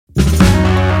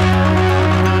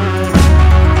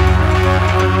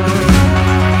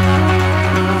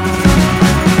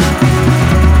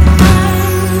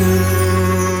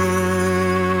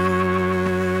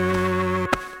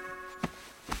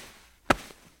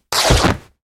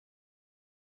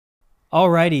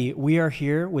Alrighty, we are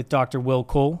here with Dr. Will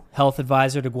Cole, health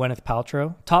advisor to Gwyneth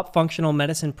Paltrow, top functional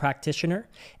medicine practitioner,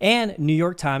 and New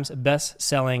York Times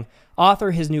best-selling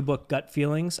author. His new book, Gut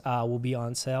Feelings, will be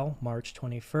on sale March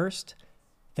 21st.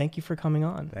 Thank you for coming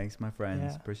on. Thanks, my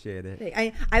friends. Appreciate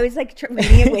it. I was like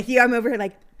reading it with you. I'm over here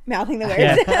like mouthing the words.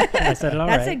 Yeah, I said it all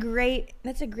That's right. a great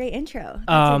intro.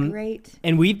 That's a great.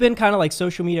 And we've been kind of like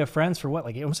social media friends for what,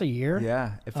 like almost a year?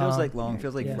 Yeah, it feels like long,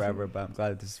 feels like forever, but I'm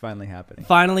glad this is finally happening.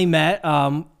 Finally met.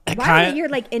 Why that you're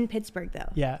like in Pittsburgh though?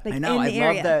 Yeah. Like I know. In the I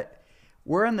area. love that.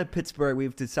 We're in the Pittsburgh.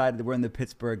 We've decided that we're in the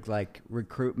Pittsburgh like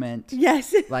recruitment,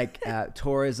 Yes. like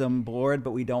tourism board, but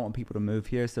we don't want people to move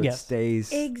here, so it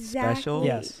stays Exactly. special.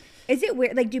 Yes. Is it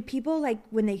weird? Like, do people like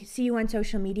when they see you on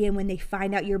social media and when they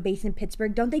find out you're based in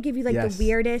Pittsburgh, don't they give you like Yes. the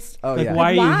weirdest? Oh Like, yeah.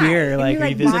 why are you here? And Like, you're are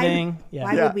you like, why- visiting?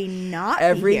 Why Yeah. would we not be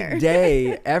every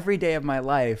here? every day of my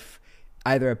life,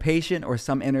 either a patient or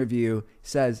some interview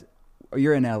says, "Oh,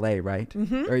 you're in LA, right?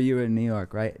 Mm-hmm. Or you're in New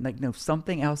York, right?" Like, no,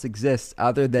 something else exists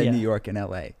other than New York and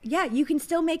LA. Yeah, you can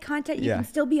still make content. You can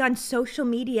still be on social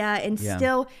media and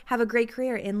still have a great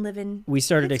career and live in. We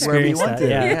started Pittsburgh. experiencing Wherever that.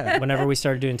 you want to, Yeah. yeah. Whenever we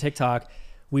started doing TikTok,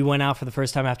 we went out for the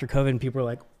first time after COVID, and people were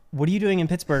like, "What are you doing in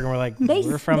Pittsburgh?" And we're like,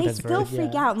 "We're from they Pittsburgh." still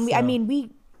freak Yeah. out.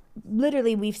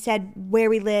 And we've said where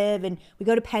we live and we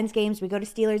go to Penn's games, we go to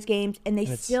Steelers games, and they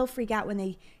still freak out when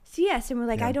they see us. And we're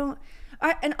like, I don't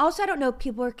know.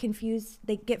 People are confused.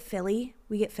 They get Philly.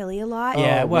 We get Philly a lot.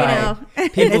 Yeah, well,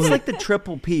 And it's like the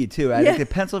triple P too. I think the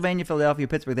Pennsylvania, Philadelphia,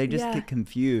 Pittsburgh, they just get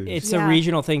confused. It's a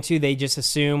regional thing too. They just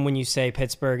assume when you say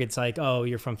Pittsburgh, it's like, oh,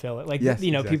 you're from Philly. Like, Yes,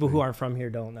 people who aren't from here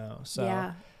don't know.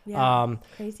 So,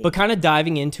 crazy. But kind of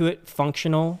diving into it,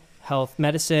 functional health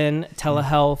medicine,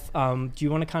 telehealth. Do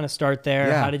you want to kind of start there?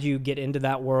 Yeah. How did you get into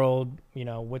that world?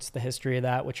 What's the history of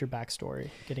that? What's your backstory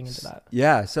getting into that?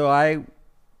 Yeah. So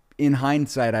in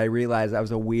hindsight, I realized I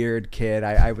was a weird kid.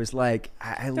 I was like,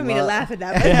 I don't mean to laugh at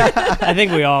that. I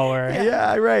think we all were.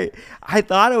 Yeah, right. I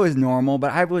thought it was normal,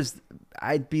 but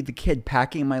I'd be the kid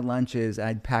packing my lunches.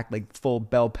 I'd pack like full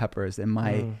bell peppers in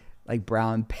my like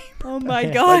brown paper. Oh my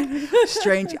God.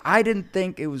 Strange. I didn't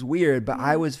think it was weird, but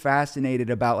I was fascinated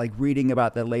about like reading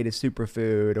about the latest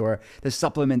superfood or the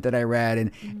supplement that I read.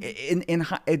 And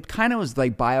it kind of was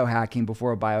like biohacking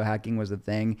before biohacking was a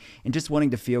thing, and just wanting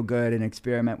to feel good and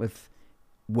experiment with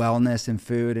wellness and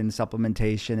food and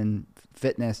supplementation and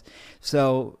fitness.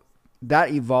 So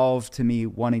that evolved to me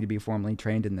wanting to be formally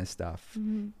trained in this stuff.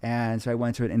 And so I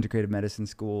went to an integrative medicine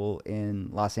school in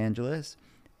Los Angeles.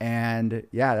 And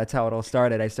yeah, that's how it all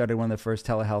started. I started one of the first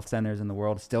telehealth centers in the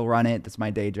world. Still run it. That's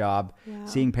my day job,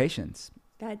 seeing patients.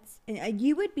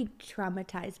 You would be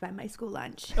traumatized by my school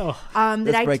lunch. Oh,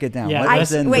 let's break it down. Yeah,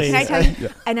 Wait, can I tell you? Yeah.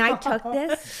 And I took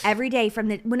this every day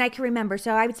from when I can remember.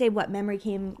 So I would say memory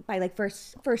came by like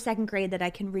first, second grade that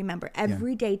I can remember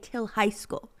every day till high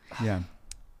school. Yeah.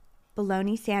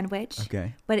 Bologna sandwich.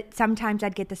 Okay. But sometimes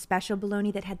I'd get the special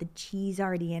bologna that had the cheese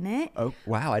already in it. Oh,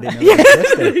 wow. I didn't know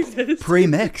that existed.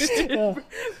 Pre-mixed.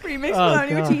 Pre-mixed Oh,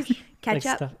 bologna with gosh. cheese.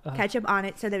 Ketchup on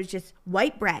it. So there was just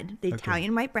white bread, the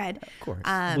Italian white bread. Of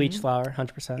course. bleach flour,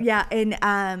 100%. Yeah,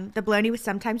 and the bologna was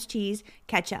sometimes cheese,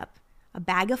 ketchup, a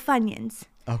bag of Funyuns,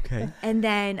 Okay. and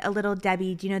then a little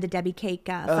Debbie. Do you know the Debbie cake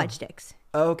fudge sticks?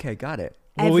 Okay. Got it.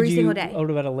 Every single day. What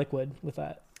about a liquid with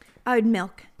that? I would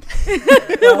milk.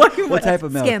 What type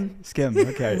of milk? Skim.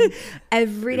 Okay.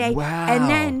 Every day. Wow. And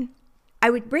then I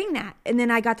would bring that. And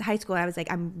then I got to high school and I was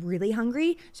like, I'm really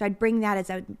hungry. So I'd bring that as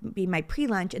I would be my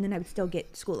pre-lunch, and then I would still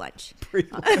get school lunch.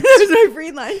 It was my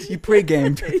pre-lunch. You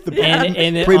pre-gamed the And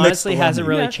it Pre-mixed honestly hasn't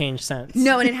bologna. really changed since.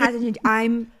 No, and it hasn't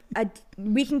changed.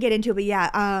 We can get into it, but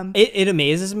yeah. It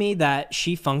amazes me that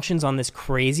she functions on this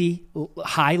crazy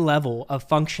high level of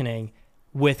functioning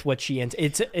with what she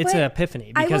it's an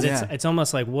epiphany, because it's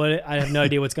almost like, what, I have no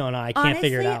idea what's going on. I can't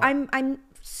figure it out. I'm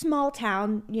small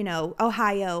town,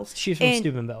 Ohio. She's from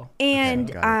Steubenville.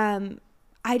 And Okay,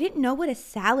 I didn't know what a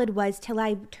salad was till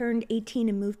I turned 18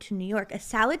 and moved to New York. A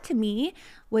salad to me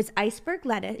was iceberg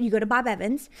lettuce. You go to Bob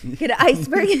Evans, you get an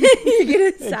iceberg, you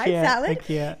get a side salad.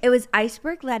 It was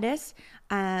iceberg lettuce,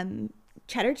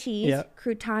 cheddar cheese,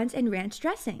 croutons, and ranch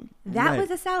dressing. That was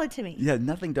a salad to me. Yeah,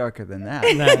 nothing darker than that.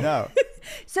 No.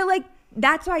 So like,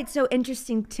 that's why it's so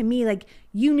interesting to me. Like,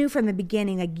 you knew from the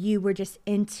beginning, like you were just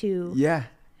into. Yeah.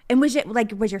 And was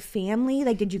your family,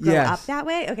 like, did you grow up that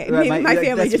way? Okay, Right, maybe my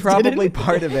family that's just probably didn't.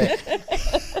 part of it.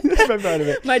 That's my part of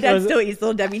it. My dad still eats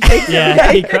little Debbie cakes.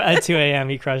 Yeah, at 2 a.m.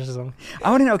 he crushes them. I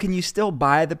want to know, can you still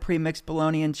buy the pre-mixed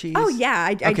bologna and cheese? Oh yeah,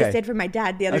 I just did for my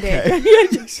dad the other day.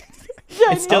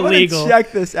 It's still legal.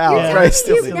 Check this out. Yeah. Right,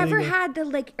 still You've legal. never had the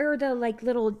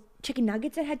little chicken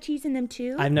nuggets that had cheese in them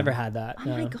too? I've never had that. Oh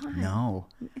my God. No.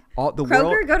 all the Kroger,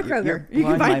 world. go to Kroger.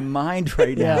 You're blowing my mind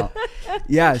right now.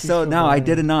 Yeah. So no, I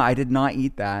did not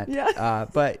eat that. Yeah.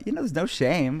 But there's no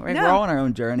shame. Right? No. We're all on our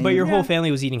own journey. But your whole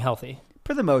family was eating healthy.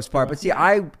 For the most part. But see,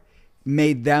 I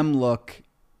made them look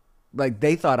like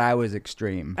they thought I was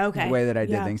extreme. Okay. The way that I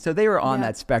did things. So they were on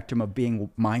that spectrum of being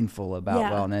mindful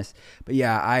about wellness. But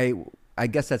yeah, I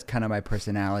guess that's kind of my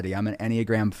personality. I'm an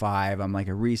Enneagram 5. I'm like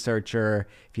a researcher.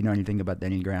 If you know anything about the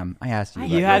Enneagram, I asked you.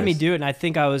 You had me do it, and I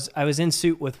think I was in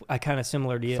suit with kind of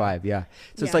similar to you. 5, yeah.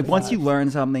 So it's like once you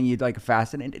learn something, you'd like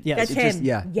fascinated. Yes. That's him.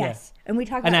 Just, Yes. And we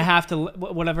talk about and I have to,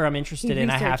 whatever I'm interested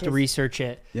in, I have to research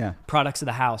it. Yeah. Products of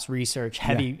the house, research,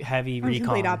 heavy I'm recon.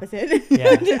 complete opposite.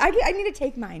 Yeah. I need to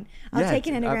take mine. I'll take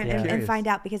an Enneagram and find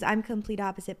out, because I'm complete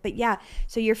opposite. But yeah,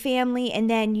 so your family, and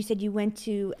then you said you went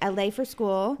to LA for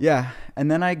school. Yeah. And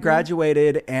then I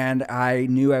graduated, and I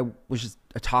knew I was just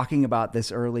talking about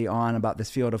this early on, about this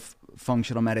field of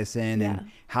functional medicine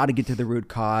and how to get to the root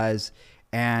cause,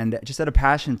 and just had a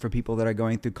passion for people that are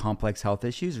going through complex health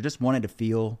issues or just wanted to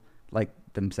feel like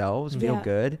themselves, feel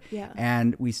good. Yeah.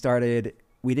 And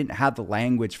we didn't have the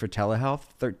language for telehealth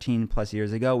 13 plus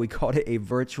years ago. We called it a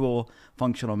virtual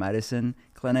functional medicine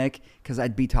clinic, because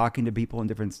I'd be talking to people in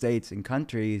different states and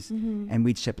countries, and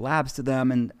we'd ship labs to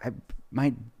them. And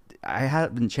I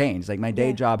haven't changed. Like my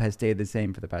day job has stayed the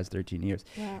same for the past 13 years.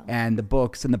 Wow. And the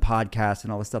books and the podcasts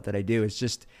and all the stuff that I do is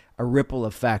just a ripple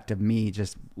effect of me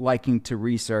just liking to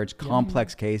research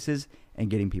complex cases and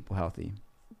getting people healthy.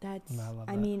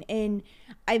 I mean, in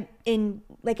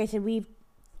like I said, we've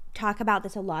talk about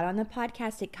this a lot on the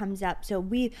podcast. It comes up. So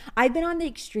I've been on the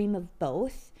extreme of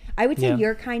both. I would say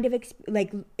you're kind of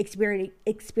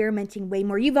experimenting way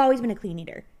more. You've always been a clean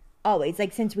eater. Always,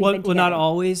 like since we've been together. Well, not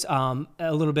always. A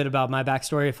little bit about my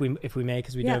backstory, if we may,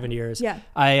 because we dove into yours. Yeah.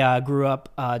 I grew up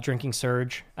drinking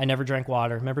Surge. I never drank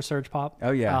water. Remember Surge Pop?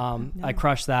 Oh yeah. I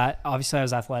crushed that. Obviously, I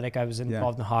was athletic. I was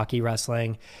involved in hockey,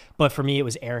 wrestling, but for me, it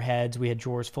was Airheads. We had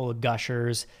drawers full of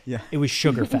Gushers. Yeah. It was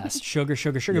sugar fest, sugar.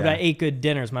 Yeah. But I ate good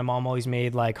dinners. My mom always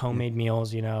made like homemade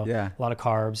meals. A lot of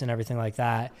carbs and everything like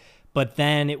that. But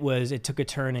then it took a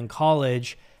turn in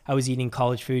college. I was eating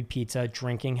college food, pizza,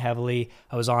 drinking heavily.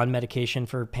 I was on medication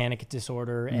for panic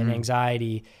disorder and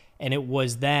anxiety. And it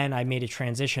was then I made a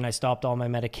transition. I stopped all my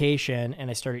medication and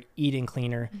I started eating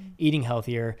cleaner, eating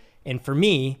healthier. And for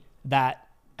me, that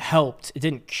helped. It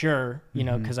didn't cure,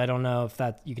 because I don't know if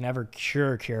that you can ever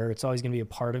cure. It's always going to be a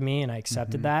part of me. And I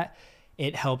accepted that.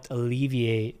 It helped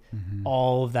alleviate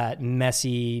all of that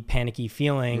messy, panicky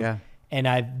feeling. Yeah. And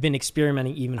I've been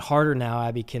experimenting even harder now.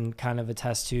 Abby can kind of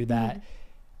attest to that.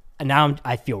 And now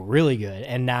I feel really good.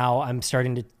 And now I'm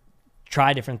starting to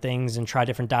try different things and try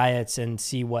different diets and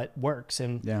see what works.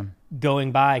 And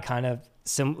going by kind of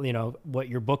what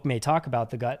your book may talk about,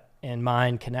 the gut and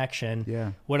mind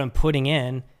connection, what I'm putting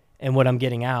in and what I'm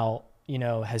getting out,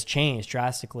 has changed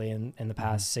drastically in the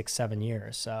past 6-7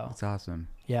 years. So that's awesome.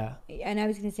 Yeah. And I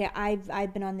was going to say,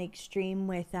 I've been on the extreme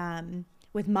with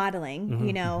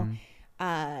modeling,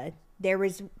 I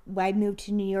moved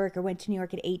to New York or went to New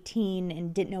York at 18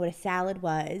 and didn't know what a salad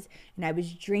was. And I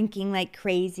was drinking like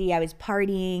crazy. I was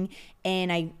partying.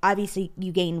 And obviously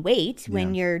you gain weight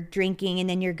when you're drinking, and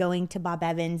then you're going to Bob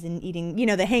Evans and eating,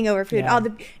 the hangover food,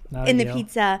 the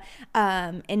pizza.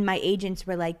 And my agents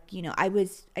were like, I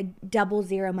was a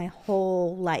 00 my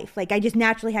whole life. Like I just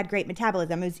naturally had great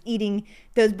metabolism. I was eating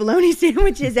those bologna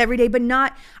sandwiches every day, but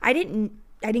I didn't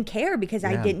care because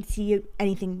I didn't see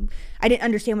anything. I didn't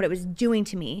understand what it was doing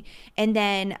to me. And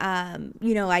then,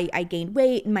 I gained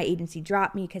weight, and my agency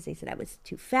dropped me because they said I was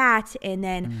too fat. And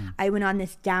then I went on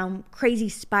this down crazy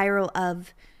spiral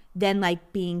of then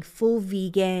like being full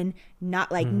vegan, not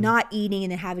eating,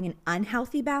 and then having an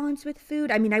unhealthy balance with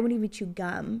food. I mean, I wouldn't even chew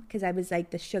gum because I was like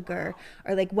the sugar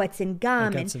or like what's in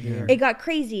gum. And it got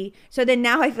crazy. So then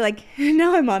now I feel like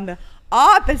now I'm on the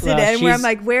opposite end where I'm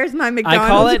like, where's my McDonald's? I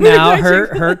call it now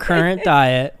her current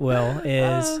diet,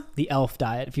 is the Elf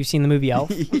diet. If you've seen the movie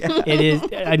Elf, it is,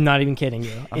 I'm not even kidding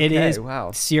you. Okay, it is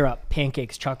syrup,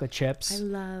 pancakes, chocolate chips. I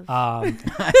love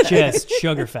just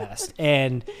sugar fest.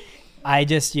 And I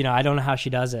just, I don't know how she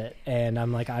does it. And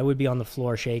I'm like, I would be on the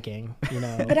floor shaking,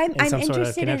 But I'm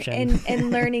interested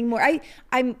in learning more.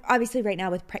 I'm obviously right now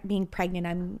with being pregnant,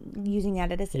 I'm using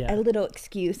that as a little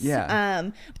excuse.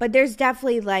 Yeah. But there's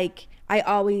definitely like, I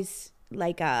always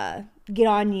like get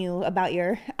on you about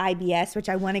your IBS, which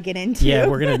I want to get into. Yeah,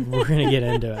 we're gonna get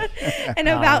into it. And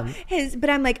about but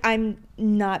I'm like, I'm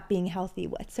not being healthy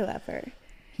whatsoever.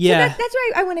 Yeah. So that's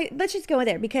why I want to, let's just go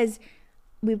there, because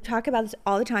we talk about this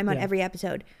all the time on every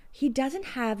episode. He doesn't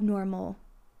have normal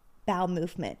bowel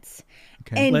movements.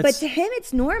 Okay. But to him,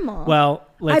 it's normal. Well,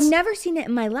 I've never seen it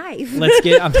in my life. I'm not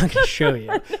going to show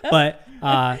you, but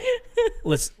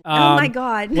let's. Oh my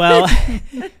God. Well,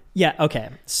 yeah. Okay.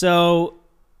 So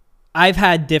I've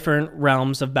had different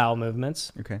realms of bowel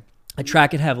movements. Okay. I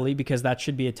track it heavily because that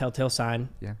should be a telltale sign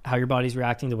how your body's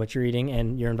reacting to what you're eating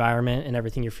and your environment and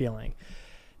everything you're feeling.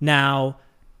 Now,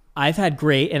 I've had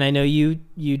great, and I know you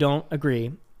don't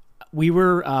agree. We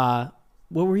were,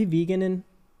 what were we, vegan in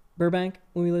Burbank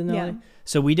when we lived in LA?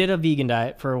 So we did a vegan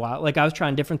diet for a while. Like I was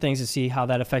trying different things to see how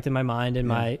that affected my mind and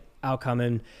my outcome.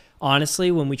 And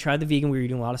honestly, when we tried the vegan, we were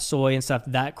eating a lot of soy and stuff.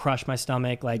 That crushed my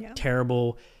stomach,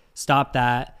 terrible. Stop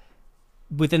that.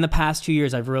 Within the past 2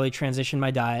 years, I've really transitioned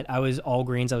my diet. I was all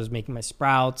greens. I was making my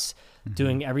sprouts,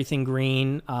 doing everything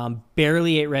green,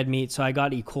 barely ate red meat. So I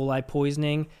got E. coli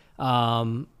poisoning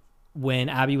when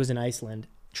Abby was in Iceland.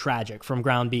 Tragic, from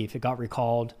ground beef. It got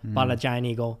recalled, bought a Giant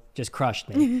Eagle, just crushed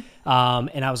me.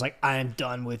 And I was like, I am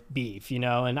done with beef, and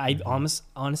I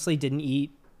honestly didn't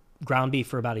eat ground beef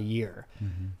for about a year.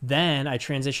 Then I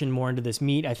transitioned more into this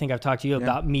meat. I think I've talked to you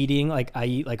about meat eating. Like I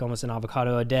eat like almost an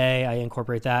avocado a day. I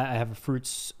incorporate that. I have a fruit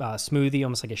smoothie,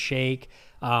 almost like a shake,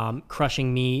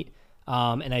 crushing meat.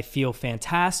 And I feel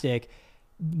fantastic.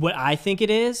 What I think it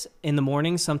is, in the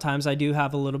morning, sometimes I do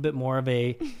have a little bit more of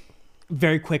a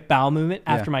very quick bowel movement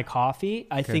after my coffee.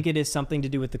 I think it is something to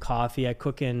do with the coffee. I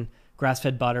cook in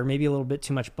grass-fed butter, maybe a little bit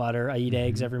too much butter. I eat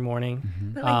eggs every morning.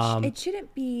 But it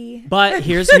shouldn't be. But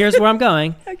here's where I'm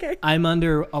going. Okay. I'm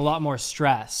under a lot more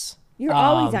stress. You're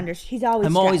always under. He's always.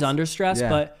 I'm always under stress,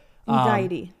 but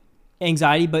anxiety.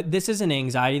 But this isn't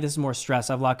anxiety. This is more stress.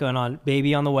 I have a lot going on.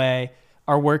 Baby on the way.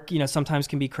 Our work, sometimes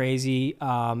can be crazy.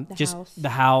 The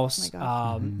house.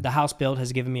 The house build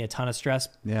has given me a ton of stress.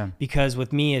 Yeah. Because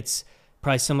with me, it's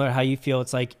probably similar to how you feel.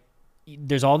 It's like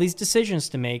there's all these decisions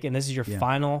to make, and this is your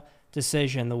final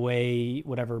decision, the way,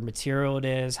 whatever material it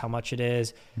is, how much it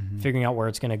is, figuring out where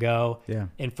it's going to go. Yeah.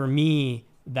 And for me,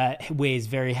 that weighs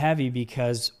very heavy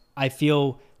because I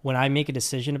feel when I make a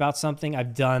decision about something,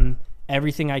 I've done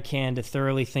everything I can to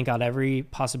thoroughly think out every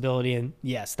possibility. And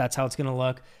yes, that's how it's going to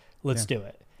look. Let's do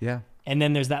it. Yeah. And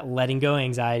then there's that letting go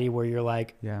anxiety where you're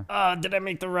like, did I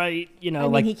make the right,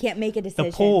 he can't make a decision.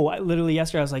 The pool, literally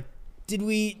yesterday, I was like, should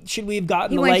we have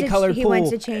gotten the light colored pool? He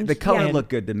wants to change. The color looked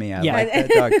good to me. I like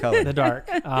the dark color. The dark.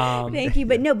 Thank you.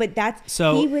 But that's,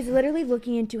 he was literally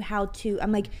looking into how to,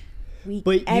 I'm like, you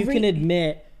can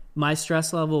admit my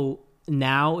stress level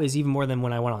now is even more than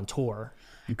when I went on tour.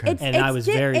 Okay. I was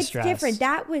very stressed. It's different.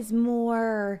 That was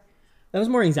more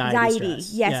anxiety.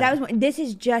 Stress. Yes. That was more, this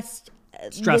is just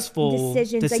stressful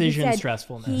decisions. Decision like you said,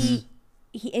 stressfulness.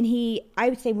 I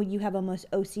would say when you have almost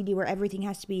OCD where everything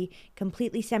has to be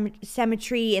completely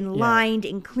symmetry and lined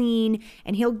and clean.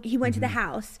 And he went to the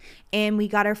house and we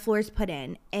got our floors put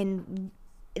in and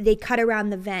they cut around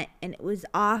the vent and it was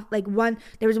off.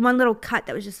 There was one little cut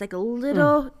that was just like a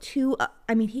little too,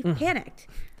 he panicked.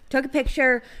 Took a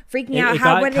picture, freaking out. It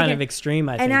got kind of extreme,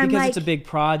 I think, because it's a big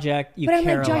project. You care a lot.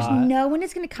 But I'm like, Josh, no one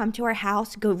is going to come to our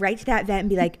house, go right to that vent and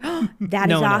be like, oh, that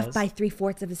is off by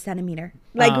 3/4 of a centimeter.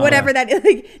 Whatever that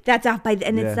is, that's off by,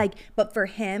 it's like, but for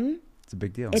him, it's a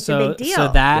big deal. It's a big deal.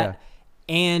 So that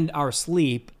and our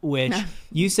sleep, which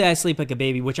you say I sleep like a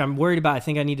baby, which I'm worried about. I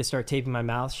think I need to start taping my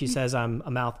mouth. She says I'm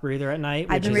a mouth breather at night.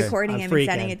 I've been recording him and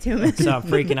sending it to him. So I'm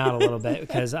freaking out a little bit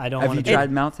because I don't want to. Have you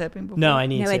tried mouth tapping before? No, I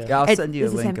need to. Yeah, I'll send you a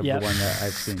link of the one that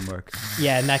I've seen work.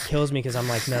 Yeah, and that kills me because I'm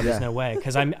like, no, there's no way.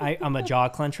 Because I'm a jaw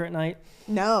clencher at night.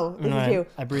 No, this is you.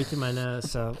 I breathe through my nose,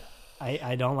 so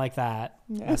I don't like that.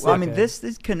 Yeah. Well, this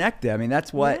is connected.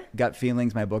 That's what Gut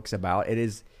Feelings, my book's about. It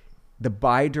is the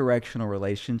bi-directional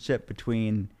relationship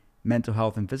between mental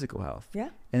health and physical health. Yeah.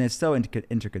 And it's so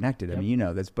interconnected. Yep. You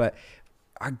know this, but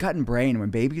our gut and brain,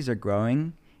 when babies are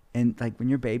growing, and when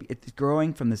your baby, it's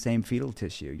growing from the same fetal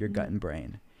tissue, your gut and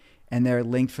brain. And they're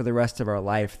linked for the rest of our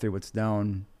life through what's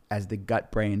known as the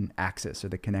gut-brain axis, or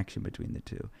the connection between the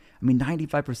two.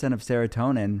 95% of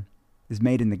serotonin is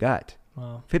made in the gut.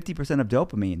 Wow. 50% of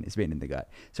dopamine is made in the gut.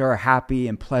 So our happy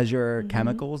and pleasure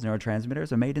chemicals,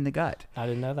 neurotransmitters, are made in the gut. I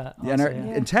didn't know that. And our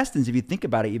intestines, if you think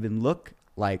about it, even look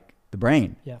like the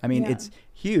brain. Yeah. It's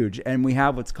huge. And we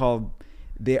have what's called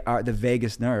the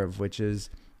vagus nerve, which is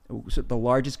the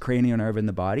largest cranial nerve in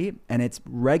the body, and it's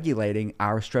regulating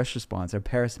our stress response, our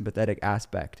parasympathetic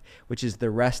aspect, which is the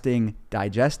resting,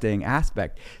 digesting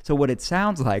aspect. So what it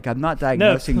sounds like, I'm not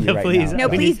diagnosing you right now. No,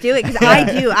 please do it, because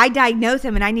I do. I diagnose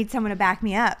him, and I need someone to back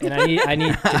me up. And I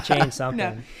need to change something.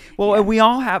 No. Well, we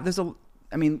all have,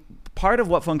 part of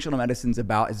what functional medicine's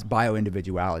about is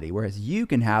bio-individuality, whereas you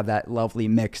can have that lovely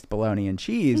mixed bologna and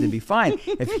cheese and be fine.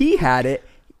 If he had it,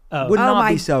 would not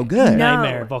be so good.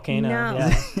 Nightmare volcano. No.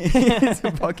 Yeah. It's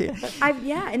a volcano.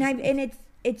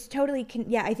 It's totally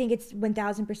I think it's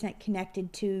 1000%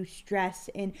 connected to stress,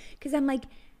 and because I'm like,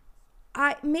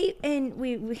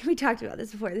 we talked about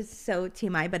this before. This is so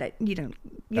TMI, but you don't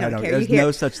care. There's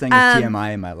no such thing as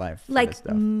TMI in my life. Like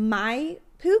my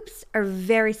poops are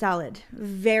very solid,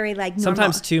 very like normal.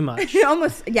 Sometimes too much.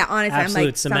 Almost, yeah. Honestly, Absolute I'm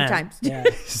like cement. sometimes. Yeah.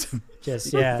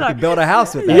 Just you could build a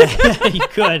house with that. Yeah, you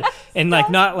could, and like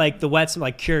not like the wet,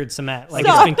 like cured cement, like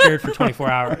it's been cured for 24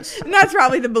 hours. And that's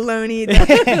probably the bologna,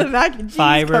 the mac and cheese.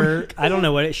 Fiber. I don't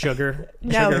know what it's sugar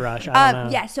rush. I don't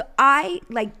know. Yeah, so I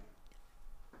like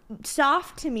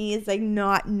soft to me is like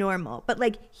not normal, but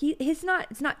like it's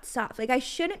not soft. Like I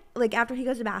shouldn't, like after he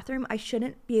goes to the bathroom, I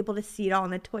shouldn't be able to see it all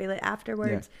in the toilet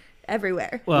afterwards. Yeah.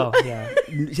 Everywhere. Well, yeah.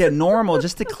 Yeah, normal,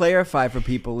 just to clarify for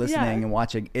people listening and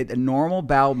watching, a normal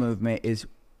bowel movement is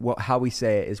how we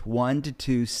say it is 1 to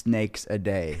 2 snakes a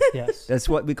day. Yes. That's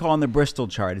what we call in the Bristol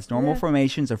chart. It's normal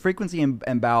formation. So frequency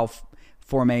and bowel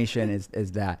formation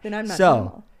is that. Then I'm not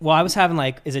normal. Well, I was having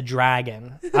is a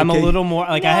dragon. I'm a little more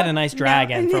I had a nice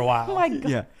dragon for a while. Oh my God.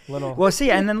 Yeah. Little. Well, see,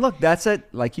 and then look, that's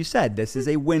like you said, this is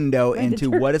a window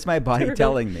into what is my body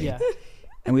telling me. Yeah.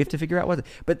 And we have to figure out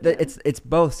it's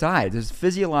both sides. There's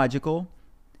physiological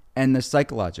and there's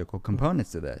psychological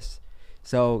components to this.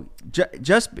 So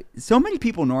just so many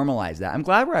people normalize that. I'm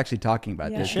glad we're actually talking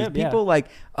about this. People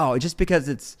just because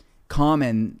it's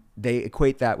common, they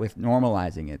equate that with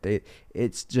normalizing it.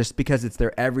 It's just because it's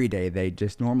their everyday, they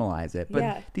just normalize it.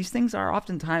 But these things are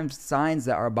oftentimes signs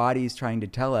that our body is trying to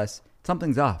tell us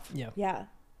something's off. Yeah. Yeah.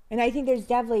 And I think there's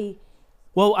definitely.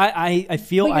 Well, I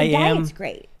feel your diet's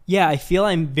great. Yeah, I feel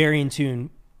I'm very in tune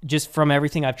just from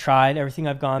everything I've tried, everything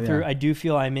I've gone through. I do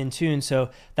feel I'm in tune. So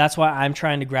that's why I'm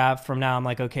trying to grab from now. I'm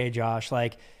like, okay, Josh,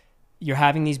 like you're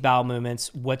having these bowel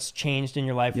movements. What's changed in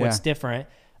your life? What's different?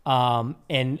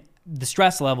 And the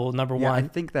stress level, number one. I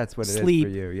think that's what sleep.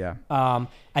 It is for you. Yeah.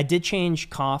 I did change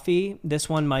coffee. This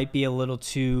one might be a little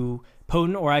too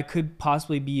potent, or I could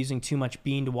possibly be using too much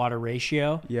bean to water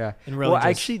ratio. Yeah. And really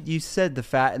actually, you said the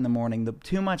fat in the morning,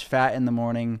 too much fat in the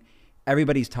morning.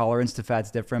 Everybody's tolerance to fat's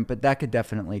different, but that could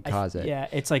definitely cause it. Yeah,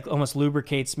 it's like almost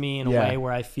lubricates me in a way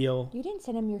where I feel. You didn't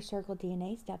send him your Circle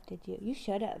DNA stuff, did you? You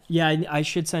should have. Yeah, I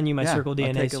should send you my Circle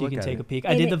DNA so you can take a peek.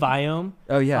 I did the Viome.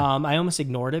 Oh yeah. I almost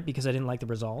ignored it because I didn't like the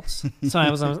results, so I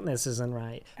was this isn't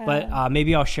right. But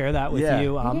maybe I'll share that with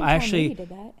you. I actually you did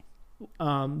that.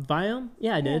 Viome.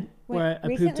 Yeah, I did. Where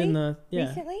I pooped in the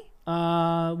recently.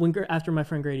 After my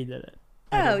friend Grady did it.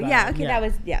 Oh yeah. Okay, that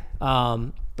was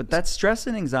But that's stress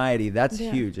and anxiety. That's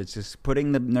huge. It's just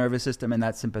putting the nervous system in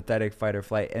that sympathetic fight or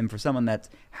flight. And for someone that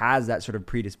has that sort of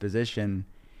predisposition,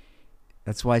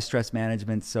 that's why stress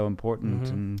management's so important.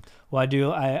 Mm-hmm. And well, I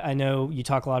do. I know you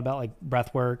talk a lot about like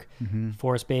breath work,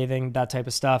 forest bathing, that type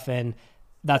of stuff. And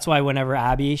that's why whenever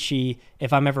Abby,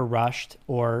 if I'm ever rushed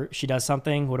or she does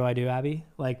something, what do I do, Abby?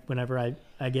 Like whenever I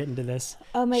get into this,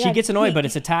 she gets annoyed, but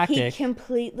it's a tactic. He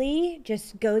completely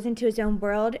just goes into his own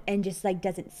world and just like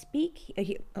doesn't speak.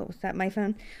 Is that my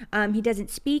phone? He doesn't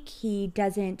speak. He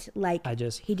doesn't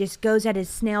he just goes at his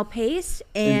snail pace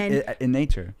and in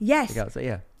nature. Yes.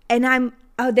 Yeah. And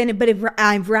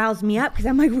it riles me up because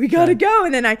I'm like, we gotta go.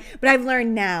 And then but I've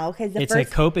learned now because it's a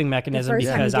coping mechanism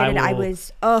because I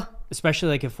was especially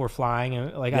like if we're flying,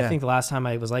 I think the last time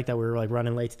I was like that, we were like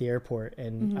running late to the airport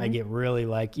and I get really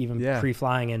like even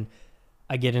pre-flying and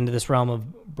I get into this realm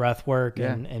of breath work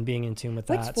and being in tune with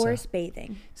that. What's forest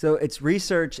bathing? So it's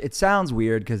research. It sounds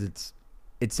weird because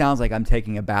it sounds like I'm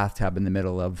taking a bathtub in the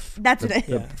middle of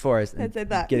the forest and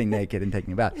getting naked and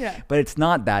taking a bath. Yeah. But it's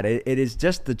not that. It is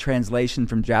just the translation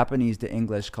from Japanese to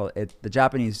English. The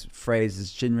Japanese phrase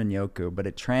is Shinrin-yoku, but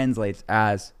it translates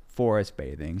as forest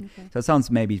bathing. Okay. So it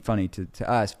sounds maybe funny to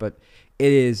us, but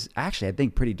it is actually, I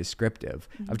think, pretty descriptive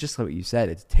of just what you said.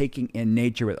 It's taking in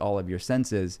nature with all of your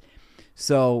senses.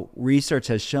 So research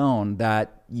has shown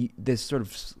that this sort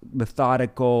of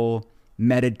methodical,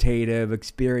 meditative,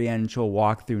 experiential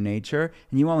walk through nature,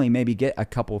 and you only maybe get a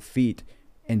couple feet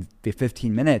in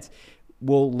 15 minutes,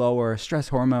 will lower stress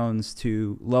hormones,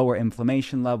 to lower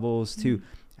inflammation levels, to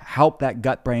help that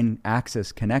gut-brain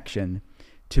axis connection,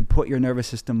 to put your nervous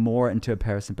system more into a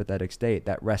parasympathetic state,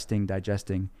 that resting,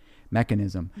 digesting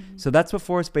mechanism. So that's what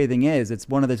forest bathing is. It's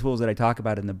one of the tools that I talk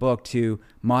about in the book to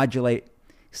modulate.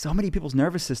 So many people's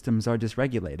nervous systems are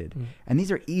dysregulated. And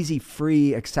these are easy,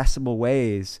 free, accessible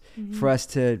ways for us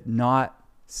to not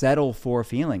settle for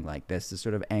feeling like this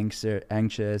sort of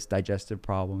anxious, digestive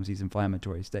problems, these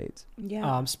inflammatory states.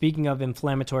 Yeah. Speaking of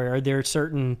inflammatory, are there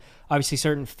certain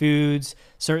foods,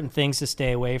 certain things to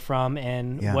stay away from?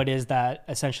 And what is that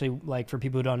essentially, like, for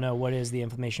people who don't know, what is the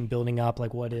inflammation building up?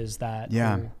 Like, what is that?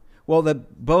 Yeah. Well,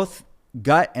 both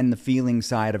gut and the feeling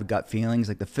side of gut feelings,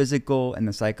 like the physical and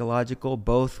the psychological,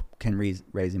 both can raise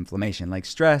inflammation. Like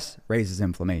stress raises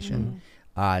inflammation.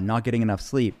 Not getting enough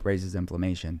sleep raises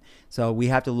inflammation. So we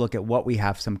have to look at what we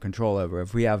have some control over.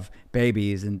 If we have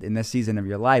babies in this season of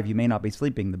your life, you may not be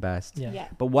sleeping the best.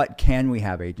 But what can we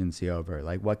have agency over?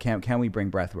 Like, what can we bring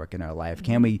breath work in our life?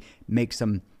 Can we make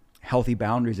some healthy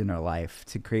boundaries in our life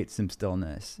to create some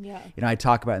stillness? I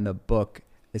talk about in the book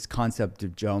this concept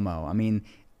of JOMO. I mean,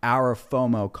 our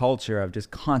FOMO culture of just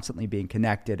constantly being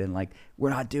connected and like, we're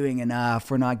not doing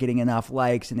enough, we're not getting enough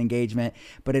likes and engagement.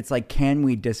 But it's like, can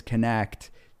we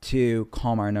disconnect to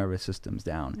calm our nervous systems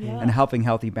down? And helping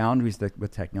healthy boundaries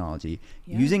with technology,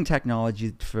 using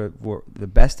technology for the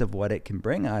best of what it can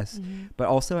bring us, but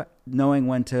also knowing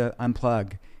when to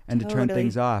unplug and to turn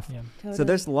things off. So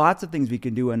there's lots of things we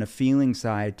can do on a feeling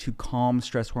side to calm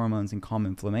stress hormones and calm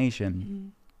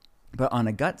inflammation. But on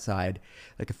a gut side,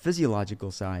 like a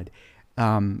physiological side,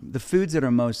 the foods that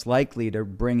are most likely to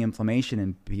bring inflammation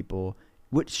in people,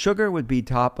 which sugar would be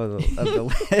top of the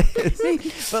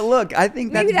list. But look, I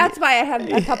think maybe that's why I have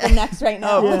a couple next right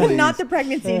now. Not the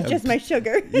pregnancy, it's just my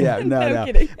sugar. No. I'm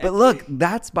kidding. But look,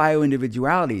 that's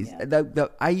bioindividualities.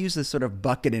 I use this sort of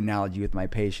bucket analogy with my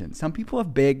patients. Some people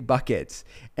have big buckets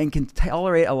and can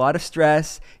tolerate a lot of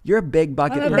stress. You're a big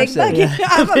bucket person.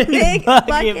 I'm a big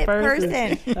bucket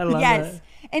person. I love that.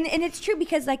 And it's true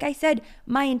because, like I said,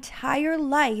 my entire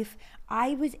life,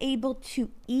 I was able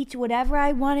to eat whatever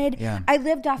I wanted. I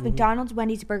lived off McDonald's,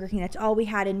 Wendy's, Burger King. That's all we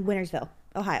had in Wintersville,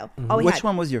 Ohio. Which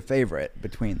one was your favorite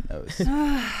between those? You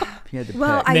had to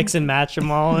pick. Mix and match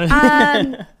them all.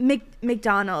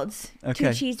 McDonald's, 2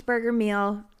 cheeseburger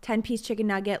meal, 10-piece chicken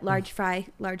nugget, large fry,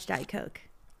 large Diet Coke,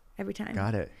 every time.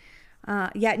 Got it.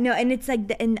 And it's like,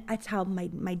 and that's how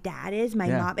my dad is, my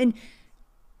mom, and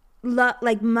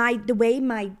the way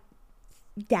my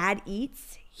dad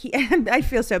eats. I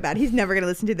feel so bad. He's never going to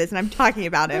listen to this, and I'm talking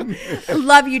about him. I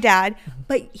love you, Dad.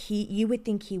 But you would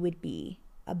think he would be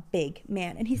a big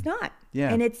man, and he's not.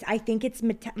 And I think it's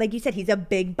like you said, he's a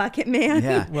big bucket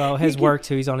man. Well, his work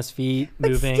too. He's on his feet,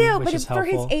 moving, which is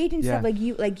helpful. For his age and stuff, like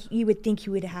you would think he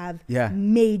would have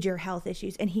major health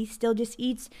issues, and he still just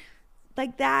eats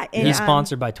like that. And he's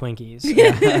sponsored by Twinkies.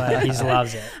 But he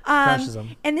loves it. Crushes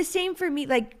them. And the same for me.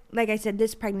 Like I said,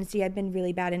 this pregnancy I've been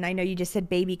really bad, and I know you just said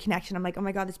baby connection. I'm like, oh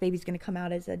my god, this baby's gonna come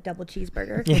out as a double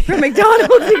cheeseburger from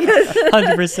McDonald's because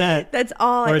 100%. That's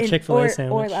all. Or a Chick-fil-A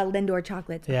sandwich. Or Lindor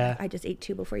chocolates. I just ate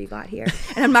 2 before you got here,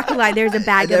 and I'm not gonna lie. There's a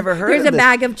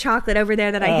bag of chocolate over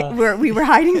there that we were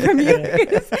hiding from you.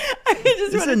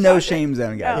 This is a no shame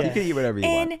zone, guys. You can eat whatever you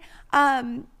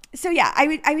want. So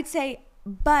I would say.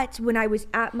 But when I was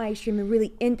at my extreme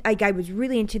and I was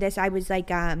really into this, I was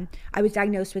I was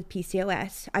diagnosed with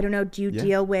PCOS. I don't know, do you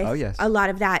deal with a lot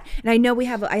of that? And I know I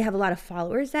have a lot of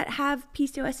followers that have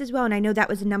PCOS as well. And I know that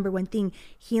was the number one thing,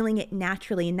 healing it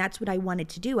naturally. And that's what I wanted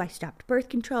to do. I stopped birth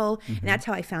control. And that's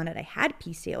how I found out I had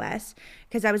PCOS,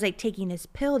 because I was like taking this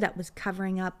pill that was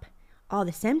covering up all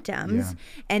the symptoms.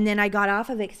 And then I got off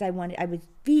of it because I was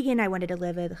vegan. I wanted to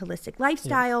live a holistic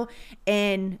lifestyle,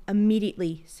 and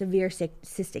immediately severe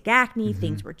cystic acne,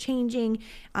 things were changing.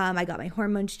 I got my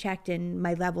hormones checked and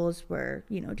my levels were,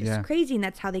 just crazy. And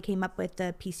that's how they came up with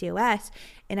the PCOS.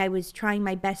 And I was trying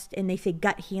my best, and they say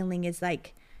gut healing is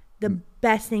like the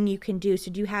best thing you can do.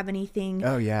 So do you have anything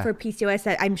for PCOS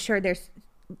that I'm sure there's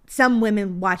some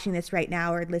women watching this right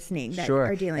now or listening that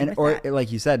are dealing with that. Or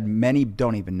like you said, many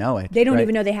don't even know it. They don't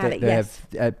even know they have it. They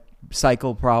have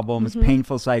cycle problems,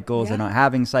 painful cycles. They're not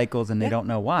having cycles, and they don't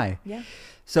know why.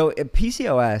 So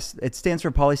PCOS, it stands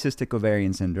for polycystic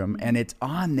ovarian syndrome, and it's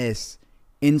on this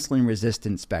insulin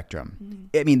resistant spectrum.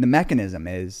 I mean, the mechanism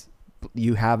is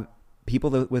you have people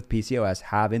with PCOS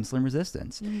have insulin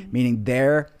resistance, meaning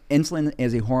their insulin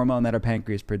is a hormone that our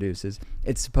pancreas produces.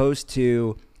 It's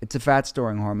a fat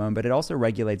storing hormone, but it also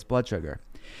regulates blood sugar.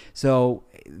 So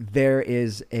there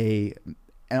is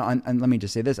and let me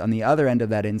just say this, on the other end of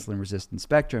that insulin resistant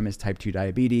spectrum is type 2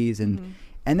 diabetes. And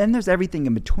then there's everything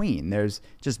in between. There's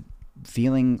just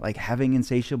feeling like having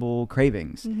insatiable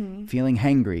cravings, feeling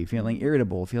hangry, feeling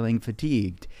irritable, feeling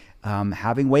fatigued,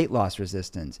 having weight loss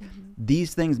resistance.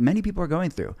 These things many people are going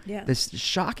through. This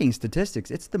shocking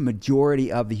statistics, it's the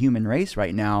majority of the human race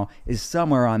right now is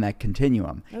somewhere on that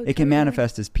continuum. It can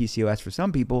manifest as PCOS for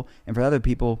some people, and for other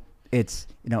people it's,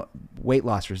 weight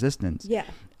loss resistance. Yeah.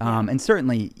 And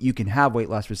certainly you can have weight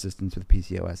loss resistance with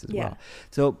PCOS as well.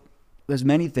 So there's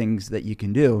many things that you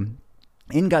can do.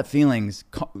 In Gut Feelings,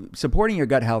 supporting your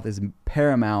gut health is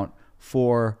paramount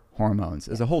for hormones.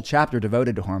 There's a whole chapter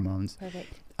devoted to hormones.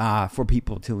 Perfect. For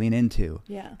people to lean into.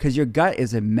 Because your gut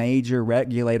is a major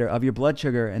regulator of your blood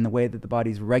sugar and the way that the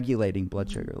body's regulating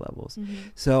blood sugar levels.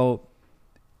 So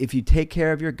if you take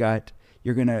care of your gut,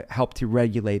 you're going to help to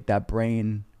regulate that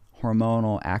brain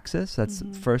hormonal axis. That's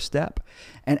the first step.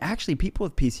 And actually, people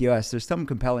with PCOS, there's some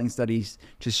compelling studies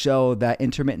to show that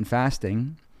intermittent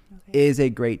fasting is a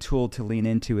great tool to lean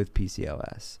into with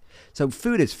PCOS. So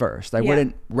food is first. I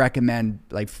wouldn't recommend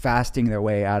like fasting their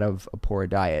way out of a poor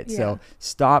diet. So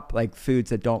stop like foods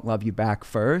that don't love you back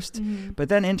first. But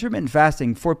then intermittent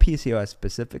fasting for PCOS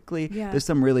specifically, there's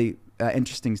some really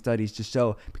interesting studies to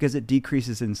show, because it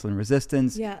decreases insulin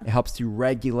resistance. It helps to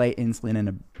regulate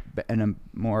insulin in a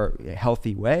more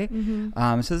healthy way.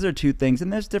 So those are two things.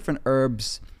 And there's different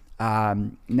herbs,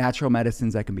 natural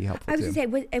medicines that can be helpful. I was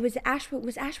going to say, was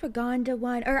ashwagandha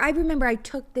one? Or I remember I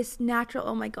took this natural,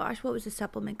 oh my gosh, what was the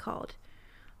supplement called?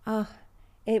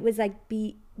 It was like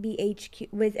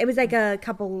BHQ. It was like a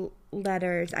couple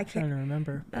letters. I can't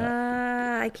remember.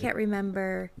 I can't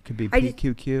remember. It could be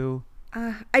PQQ.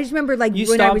 I just remember like you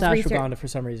when I was stopped ashwagandha for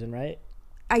some reason, right?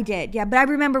 I did, yeah. But I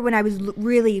remember when I was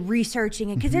really researching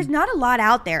it, because there's not a lot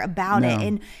out there about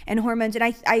it and hormones.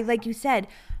 And I like you said,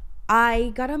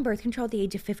 I got on birth control at the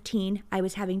age of 15. I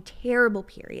was having terrible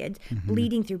periods,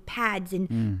 bleeding through pads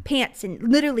and pants, and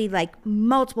literally like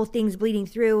multiple things bleeding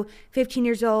through. 15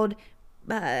 years old,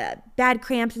 bad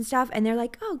cramps and stuff. And they're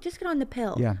like, oh, just get on the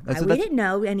pill. Yeah, we didn't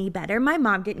know any better. My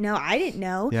mom didn't know. I didn't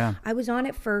know. Yeah. I was on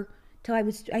it till I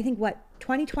was, I think,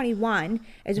 2021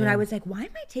 is when I was like, why am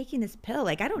I taking this pill?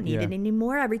 Like, I don't need it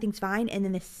anymore. Everything's fine. And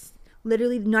then this,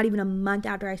 literally not even a month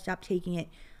after I stopped taking it,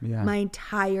 my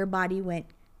entire body went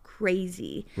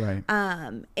crazy. Right.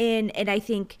 And I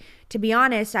think, to be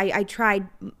honest, I tried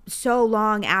so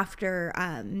long after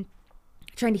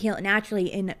trying to heal it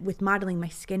naturally, and with modeling, my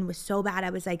skin was so bad.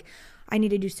 I was like, I need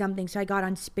to do something. So I got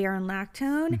on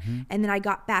spironolactone, and then I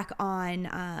got back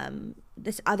on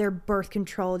this other birth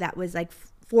control that was like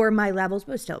for my levels,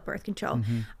 but was still birth control.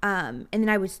 And then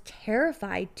I was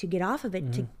terrified to get off of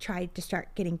it to try to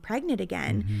start getting pregnant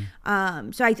again.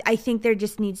 So I think there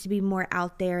just needs to be more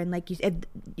out there. And like you said,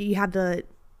 you have the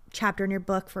chapter in your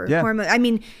book for hormones. I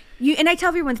mean, and I tell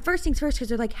everyone, first things first, because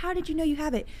they're like, how did you know you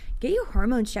have it? Get your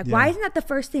hormones checked. Why isn't that the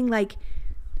first thing? Like,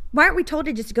 why aren't we told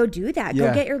to just go do that?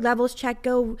 Go get your levels checked.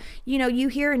 Go, you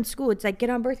hear in school, it's like, get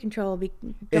on birth control.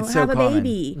 Don't have a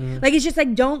baby. Like, it's just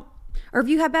like, don't. Or if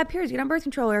you have bad periods, get on birth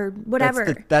control or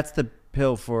whatever. That's the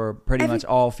pill for pretty much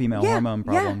all female hormone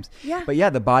problems. But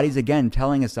the body's, again,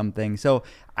 telling us something. So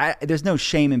there's no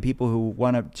shame in people who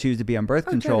want to choose to be on birth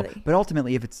control. Totally. But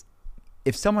ultimately,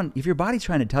 if your body's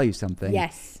trying to tell you something,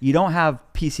 you don't have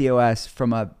PCOS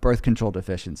from a birth control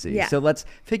deficiency. So let's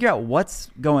figure out what's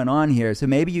going on here. So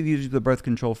maybe you use the birth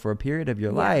control for a period of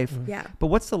your life, but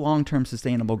what's the long-term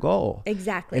sustainable goal?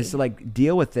 Exactly. Is to like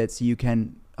deal with it so you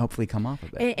can hopefully come off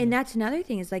of it. And that's another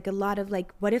thing, is like a lot of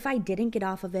like, what if I didn't get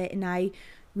off of it, and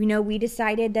we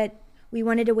decided that we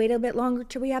wanted to wait a bit longer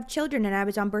till we have children, and I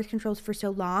was on birth controls for so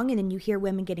long, and then you hear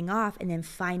women getting off and then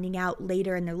finding out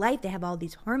later in their life they have all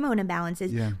these hormone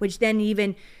imbalances, which then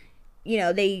even,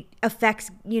 they affects,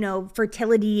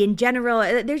 fertility in general.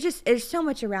 There's so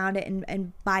much around it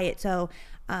and by it. So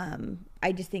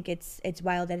I just think it's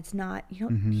wild that it's not, you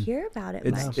don't hear about it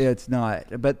much. It's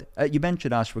not. But you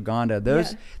mentioned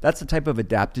ashwagandha. That's the type of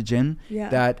adaptogen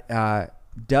that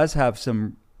does have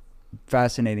some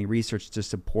fascinating research to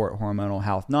support hormonal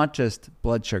health, not just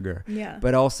blood sugar,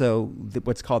 but also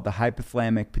what's called the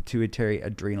hypothalamic pituitary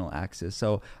adrenal axis.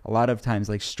 So a lot of times,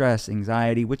 like stress,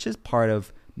 anxiety, which is part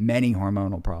of many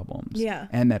hormonal problems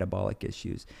and metabolic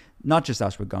issues. Not just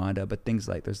ashwagandha, but things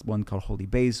like, there's one called holy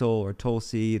basil or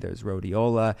tulsi, there's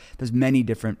rhodiola. There's many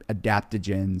different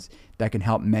adaptogens that can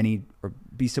help many, or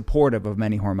be supportive of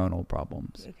many hormonal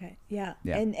problems. Okay. Yeah.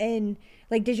 And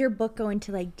like, does your book go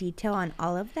into like detail on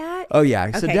all of that? Oh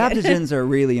yeah. So adaptogens are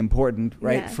really important,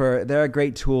 right? They're a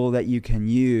great tool that you can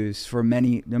use for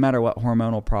many, no matter what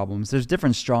hormonal problems. There's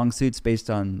different strong suits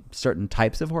based on certain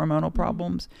types of hormonal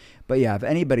problems. But if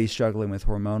anybody's struggling with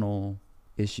hormonal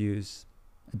issues,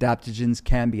 adaptogens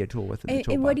can be a tool within the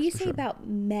toolbox. And what do you say about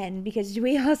men? Because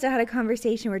we also had a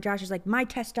conversation where Josh was like, my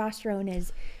testosterone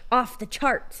is off the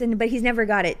charts, but he's never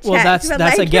got it checked. Well,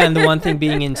 that's again the one thing,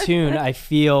 being in tune. I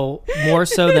feel more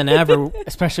so than ever,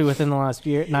 especially within the last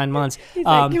 9 months.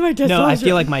 No, I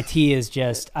feel like my T is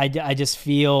just, I just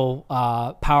feel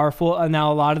powerful. And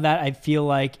now a lot of that I feel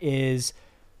like is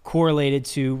correlated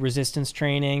to resistance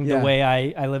training, the way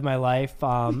I live my life,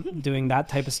 doing that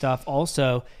type of stuff.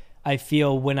 Also, I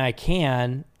feel when I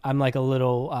can, I'm like a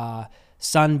little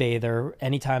sunbather.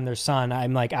 Anytime there's sun,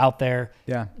 I'm like out there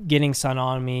getting sun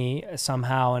on me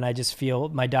somehow. And I just feel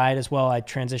my diet as well. I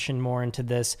transitioned more into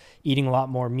this, eating a lot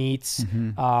more meats,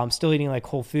 still eating like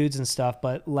whole foods and stuff,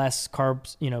 but less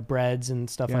carbs, breads and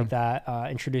stuff like that.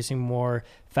 Introducing more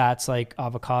fats like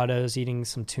avocados, eating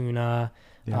some tuna.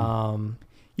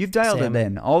 You've dialed it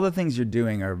in. All the things you're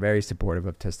doing are very supportive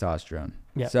of testosterone.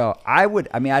 Yeah. So I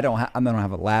don't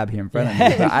have a lab here in front of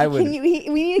me, but I would. we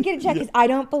need to get it checked because I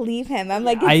don't believe him. I'm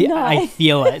like, I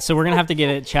feel it. So we're going to have to get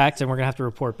it checked and we're going to have to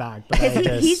report back. But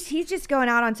he's just going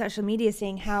out on social media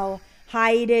saying how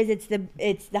high it is. It's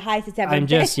the highest it's ever been.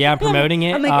 I'm promoting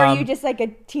it. I'm like, are you just like a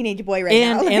teenage boy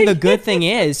now? And the good thing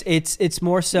is it's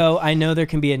more so, I know there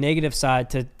can be a negative side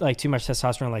to like too much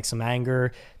testosterone, like some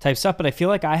anger type stuff, but I feel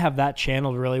like I have that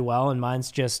channeled really well, and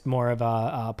mine's just more of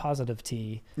a positive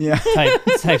T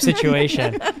type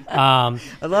situation. I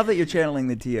love that you're channeling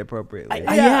the T appropriately.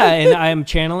 And I'm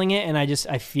channeling it, and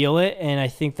I feel it, and I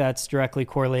think that's directly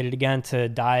correlated again to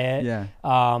diet.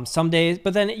 Some days,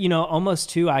 but then almost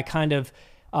too, I kind of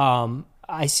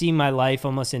I see my life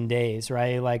almost in days,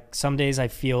 right? Like some days I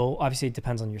feel, obviously it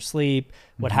depends on your sleep,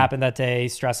 what happened that day,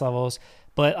 stress levels,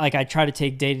 but like I try to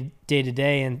take day to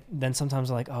day, and then sometimes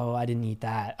I'm like, oh, I didn't eat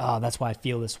that. Oh, that's why I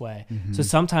feel this way. So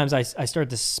sometimes I start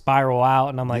to spiral out,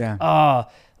 and I'm like,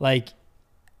 like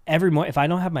every morning, if I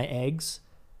don't have my eggs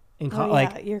and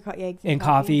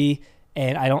coffee,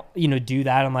 and I don't, do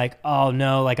that, I'm like, oh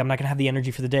no, like I'm not gonna have the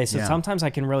energy for the day. So sometimes I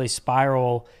can really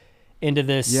spiral into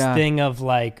this thing of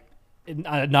like,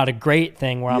 not a great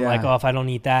thing where I'm like, oh, if I don't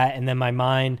eat that, and then my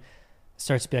mind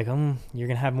starts to be like, you're going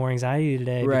to have more anxiety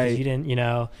today because you didn't,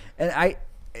 And I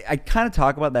kind of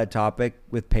talk about that topic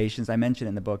with patients. I mentioned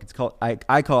in the book, it's called,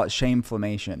 I call it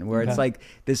shameflammation, where it's like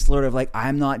this sort of like,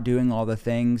 I'm not doing all the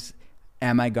things.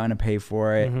 Am I going to pay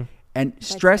for it? And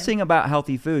stressing about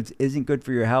healthy foods isn't good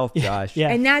for your health, Josh.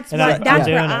 And that's where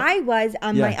I was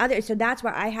on my other. So that's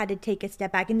where I had to take a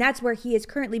step back, and that's where he is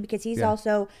currently, because he's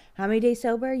also how many days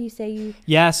sober? You say you?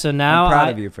 Yeah. So now I'm proud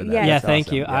of you for that. Yeah.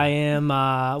 Thank you. I am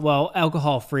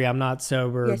alcohol free. I'm not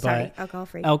sober, but alcohol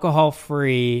free. Alcohol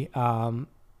free.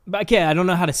 But okay, I don't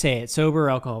know how to say it. Sober or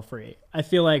alcohol free. I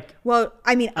feel like. Well,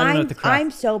 I mean,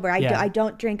 I'm sober. I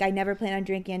don't drink. I never plan on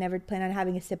drinking. I never plan on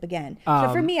having a sip again. So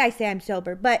for me, I say I'm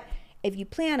sober, but if you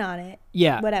plan on it,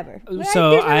 whatever.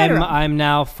 So I'm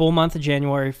now full month of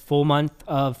January, full month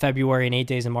of February, and 8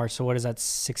 days in March. So what is that?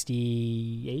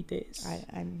 68 days?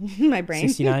 I'm my brain.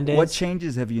 69 days. What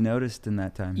changes have you noticed in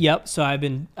that time? Yep. So I've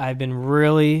been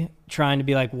really trying to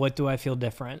be like, what do I feel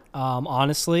different?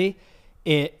 Honestly,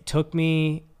 it took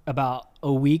me about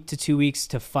a week to 2 weeks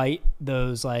to fight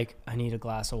those, like, I need a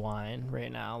glass of wine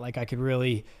right now. Like I could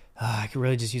really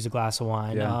just use a glass of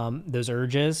wine. Those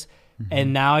urges.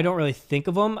 And now I don't really think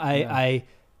of them.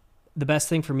 The best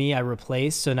thing for me, I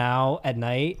replace. So now at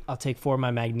night, I'll take 4 of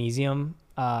my magnesium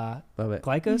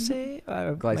glycinate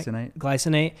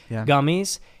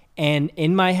gummies. And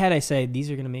in my head, I say, these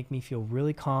are going to make me feel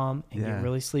really calm and get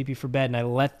really sleepy for bed. And I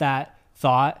let that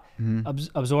thought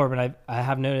absorb. And I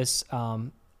have noticed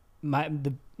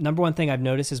the number one thing I've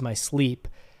noticed is my sleep.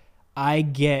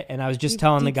 And I was just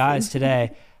telling the guys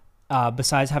today,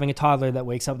 besides having a toddler that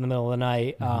wakes up in the middle of the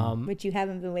night. Which you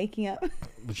haven't been waking up.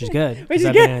 Which is good, because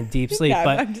I've been in a deep sleep.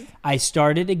 But I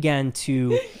started again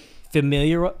to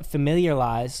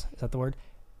familiarize, is that the word?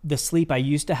 The sleep I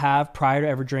used to have prior to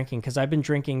ever drinking, because I've been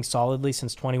drinking solidly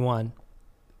since 21.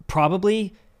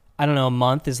 Probably, I don't know, a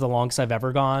month is the longest I've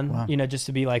ever gone, just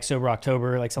to be like sober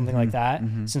October, like something like that,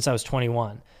 since I was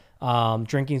 21.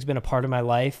 Drinking's been a part of my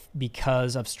life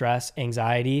because of stress,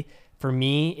 anxiety. For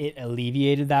me, it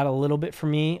alleviated that a little bit for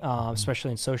me, especially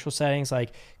in social settings,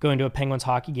 like going to a Penguins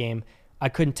hockey game. I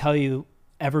couldn't tell you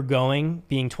ever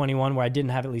being 21, where I didn't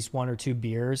have at least 1 or 2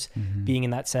 beers, being in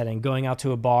that setting. Going out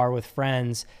to a bar with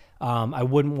friends, I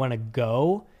wouldn't want to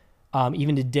go,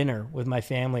 even to dinner with my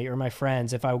family or my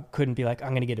friends, if I couldn't be like, I'm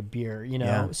going to get a beer,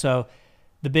 So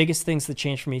the biggest things that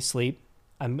changed for me, sleep.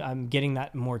 I'm getting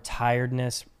that more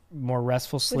tiredness more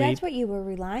restful sleep. Well, that's what you were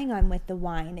relying on with the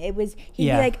wine. It was,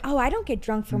 he'd be like, oh, I don't get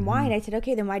drunk from wine. I said,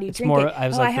 okay, then why do you drink it? I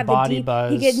was like, I have the body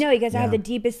buzz. He goes, I have the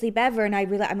deepest sleep ever. And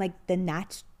I'm like, then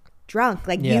that's drunk.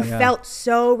 Like you felt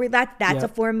so relaxed. That's a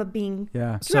form of being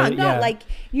drunk. So, not like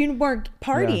you weren't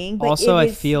partying. But also,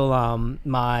 I feel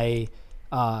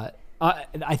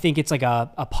I think it's like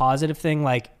a positive thing,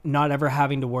 like not ever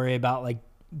having to worry about like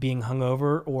being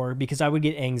hungover, or because I would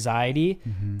get anxiety.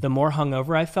 The more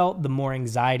hungover I felt, the more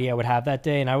anxiety I would have that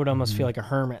day. And I would almost feel like a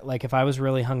hermit. Like if I was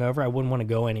really hungover, I wouldn't want to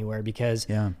go anywhere because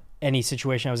any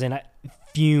situation I was in, I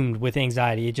fumed with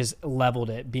anxiety. It just leveled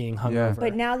it being hungover.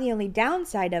 But now the only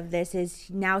downside of this is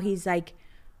now he's like,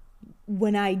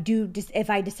 when I do, if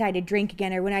I decide to drink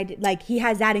again, or when I like, he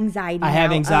has that anxiety. I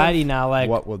have anxiety now. Like,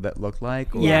 what would that look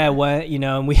like? Or? Yeah, what, you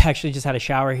know, and we actually just had a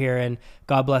shower here, and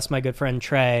God bless my good friend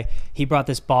Trey. He brought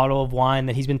this bottle of wine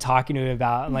that he's been talking to me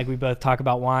about, and like we both talk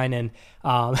about wine, and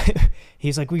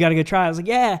he's like, we got to go try. I was like,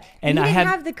 yeah, and you I didn't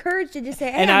have the courage to just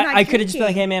say, hey, and I'm not I could have just been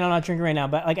like, hey man, I'm not drinking right now,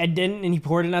 but like I didn't, and he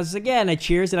poured it, and I was like, yeah, and I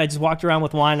cheers, and I just walked around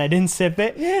with wine, and I didn't sip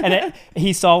it, and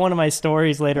he saw one of my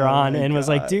stories later on, and was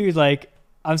like, dude, like,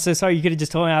 I'm so sorry. You could have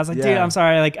just told me. I was like, dude, I'm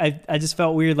sorry. Like, I just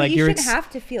felt weird. Like, you shouldn't have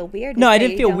to feel weird. No, I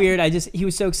didn't feel weird. He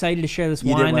was so excited to share this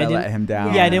wine. Didn't want to let him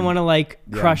down. Yeah, I didn't want to like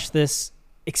crush this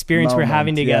experience we're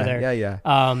having together.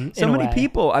 So many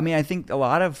people. I mean, I think a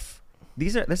lot of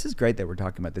this is great that we're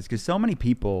talking about this, because so many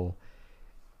people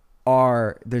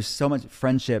there's so much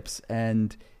friendships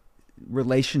and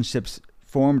relationships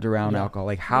formed around alcohol.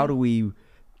 Like, how do we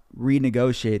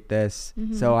renegotiate this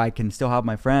so I can still have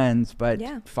my friends but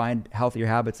find healthier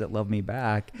habits that love me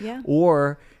back?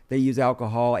 Or they use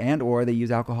alcohol or they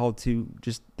use alcohol to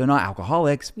just, they're not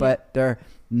alcoholics, but they're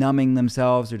numbing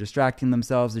themselves or distracting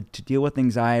themselves to deal with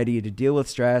anxiety, to deal with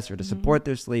stress, or to support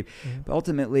their sleep. But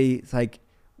ultimately, it's like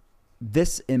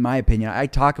this, in my opinion, I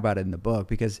talk about it in the book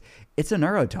because it's a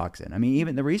neurotoxin. I mean,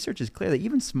 even the research is clear that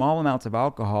even small amounts of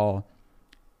alcohol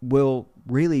will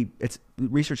really, it's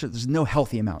research that there's no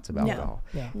healthy amounts of alcohol.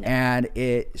 And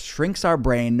it shrinks our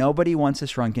brain. Nobody wants a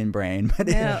shrunken brain, but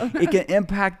it can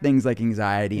impact things like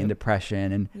anxiety and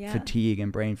depression and fatigue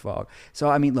and brain fog. So,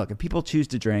 I mean, look, if people choose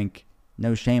to drink,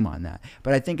 no shame on that.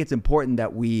 But I think it's important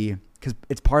that because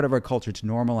it's part of our culture to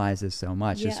normalize this so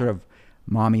much. It's sort of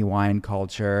mommy wine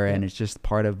culture, and it's just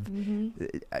part of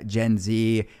Gen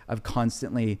Z of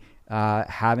constantly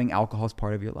having alcohol as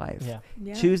part of your life.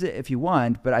 Choose it if you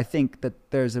want, but I think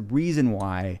that there's a reason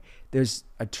why there's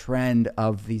a trend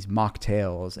of these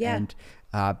mocktails and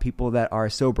people that are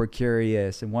sober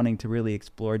curious and wanting to really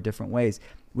explore different ways.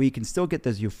 We can still get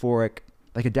those euphoric,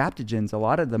 like adaptogens. A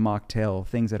lot of the mocktail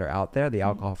things that are out there, the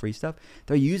alcohol-free stuff,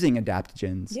 they're using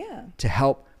adaptogens to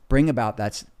help bring about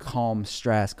that calm the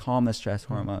stress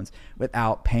hormones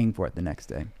without paying for it the next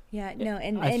day.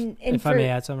 If I may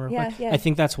add something real quick, I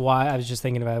think that's why I was just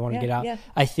thinking about it. I want to get out.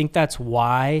 I think that's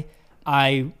why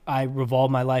I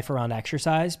revolve my life around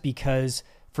exercise, because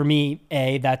for me,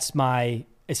 that's my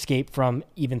escape from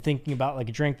even thinking about like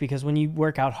a drink. Because when you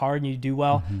work out hard and you do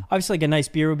well, obviously like a nice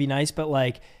beer would be nice, but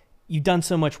like you've done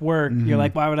so much work, you're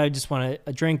like, why would I just want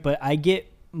a drink? But I get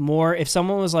more if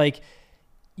someone was like,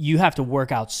 you have to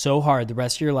work out so hard the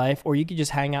rest of your life, or you could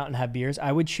just hang out and have beers.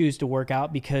 I would choose to work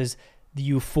out, because the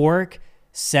euphoric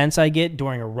sense I get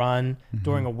during a run,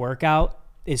 during a workout,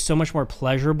 is so much more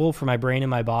pleasurable for my brain and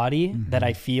my body that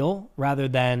I feel, rather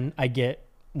than I get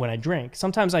when I drink.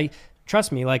 Sometimes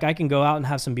trust me, like I can go out and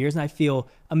have some beers and I feel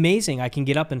amazing. I can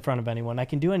get up in front of anyone. I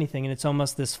can do anything. And it's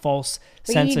almost this false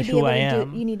sense of who I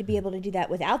am. You need to be able to do that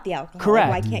without the alcohol. Correct.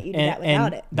 Why can't you do that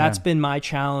without it? That's been my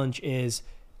challenge, is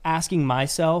asking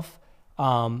myself,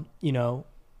 you know,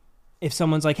 if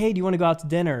someone's like, hey, do you want to go out to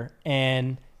dinner?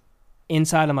 And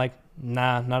inside I'm like,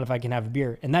 nah, not if I can have a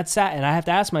beer. And that's sad. And I have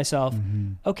to ask myself,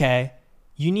 okay,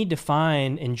 you need to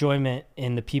find enjoyment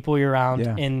in the people you're around,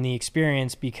 in the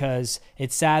experience, because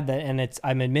it's sad that, and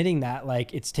I'm admitting that,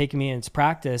 like, it's taken me, and it's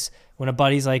practice, when a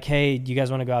buddy's like, hey, do you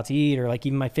guys want to go out to eat? Or like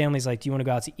even my family's like, do you want to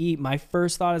go out to eat? My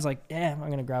first thought is like, I'm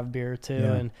going to grab a beer too.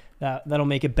 And that'll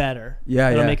make it better.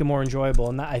 That'll make it more enjoyable.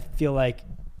 And I feel like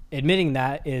admitting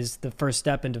that is the first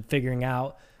step into figuring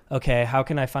out, okay, how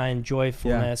can I find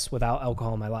joyfulness without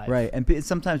alcohol in my life? Right. And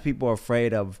sometimes people are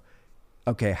afraid of,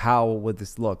 okay, how would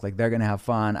this look? Like, they're going to have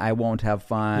fun, I won't have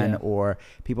fun. Or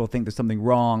people think there's something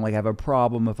wrong. Like, I have a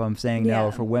problem if I'm saying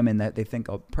no. For women, that they think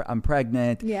I'm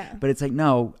pregnant. But it's like,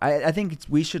 no, I think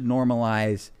we should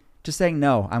normalize just saying,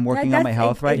 no, I'm working on my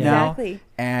health right now.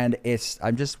 And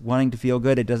I'm just wanting to feel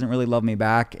good. It doesn't really love me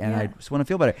back. And I just want to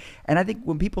feel better. And I think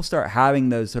when people start having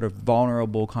those sort of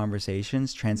vulnerable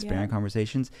conversations, transparent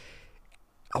conversations,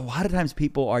 a lot of times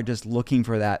people are just looking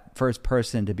for that first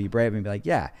person to be brave and be like,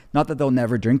 yeah, not that they'll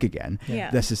never drink again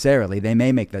necessarily. They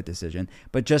may make that decision,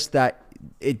 but just that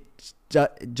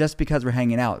just because we're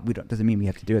hanging out, doesn't mean we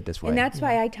have to do it this way. And that's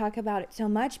why I talk about it so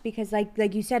much, because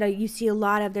like you said, you see a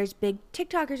lot of, there's big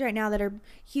TikTokers right now that are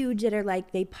huge, that are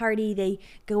like, they party, they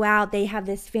go out, they have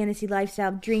this fantasy lifestyle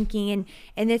of drinking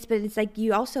and this, but it's like,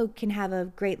 you also can have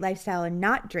a great lifestyle and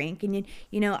not drink. And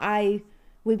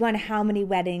we've gone to how many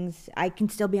weddings, I can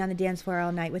still be on the dance floor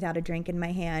all night without a drink in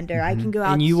my hand, or I can go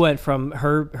out. And you went from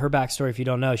her backstory, if you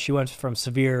don't know, she went from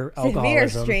severe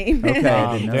alcoholism. Extreme.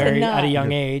 Very at a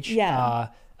young age.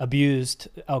 Abused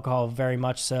alcohol very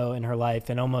much so in her life,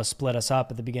 and almost split us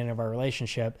up at the beginning of our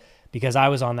relationship, because I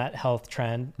was on that health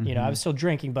trend. I was still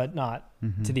drinking, but not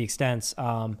to the extent.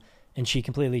 And she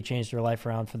completely changed her life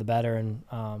around for the better. And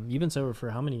you've been sober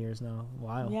for how many years now? A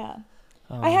while. Yeah.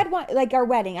 I had one, like our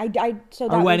wedding.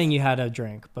 Our wedding, you had a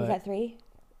drink, but was that 3?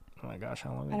 Oh my gosh,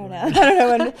 how long? I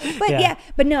don't know. But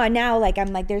but no. Now, like,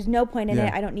 I'm like, there's no point in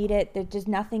it. I don't need it. There's just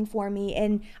nothing for me.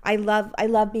 And I love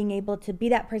being able to be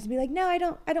that person. Be like, no, I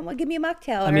don't want. Give me a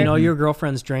mocktail. I mean, all your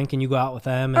girlfriends drink, and you go out with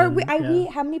them. Or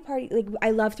how many parties? Like,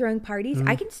 I love throwing parties.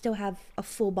 I can still have a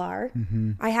full bar.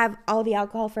 I have all the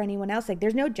alcohol for anyone else. Like,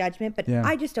 there's no judgment, but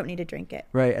I just don't need to drink it.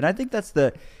 Right, and I think that's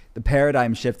the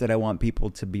paradigm shift that I want people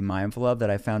to be mindful of,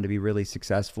 that I found to be really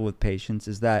successful with patients,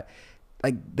 is that,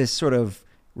 like, this sort of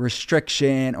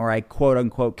restriction, or I quote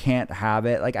unquote can't have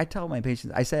it. Like, I tell my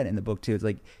patients, I said in the book too, it's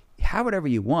like, have whatever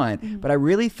you want, but I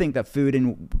really think that food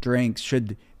and drinks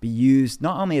should be used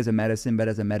not only as a medicine, but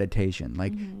as a meditation.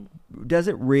 Like, does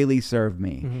it really serve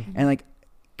me? And like,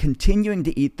 continuing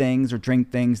to eat things or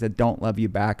drink things that don't love you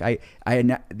back.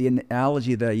 The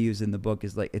analogy that I use in the book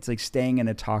is like, it's like staying in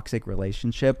a toxic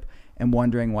relationship and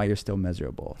wondering why you're still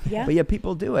miserable. Yeah. But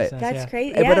people do it. That's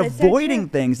crazy. But avoiding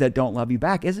things that don't love you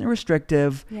back isn't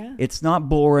restrictive. Yeah. It's not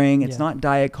boring. It's not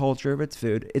diet culture, but it's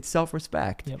food. It's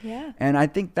self-respect. Yep. Yeah. And I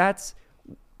think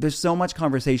there's so much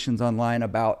conversations online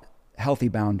about healthy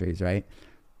boundaries, right?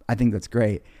 I think that's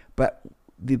great. But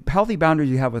the healthy boundaries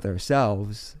you have with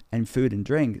ourselves and food and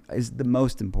drink is the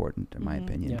most important, in my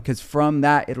opinion, because from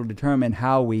that, it'll determine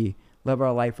how we live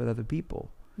our life with other people.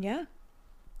 Yeah.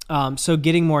 So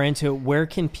getting more into it, where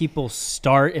can people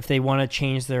start if they want to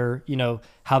change their,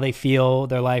 how they feel,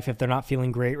 their life, if they're not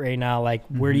feeling great right now? Like,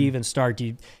 where do you even start?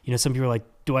 Do you, some people are like,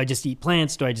 do I just eat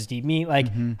plants? Do I just eat meat? Like,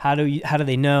 how do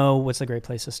they know? What's a great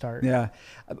place to start? Yeah.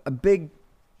 A big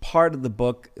part of the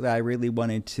book that I really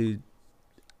wanted to,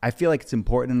 I feel like it's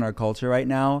important in our culture right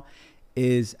now,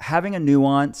 is having a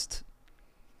nuanced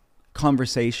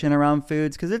conversation around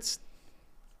foods, because it's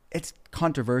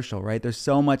controversial, right? There's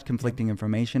so much conflicting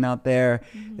information out there.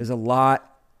 There's a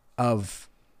lot of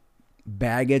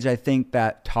baggage, I think,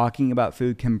 that talking about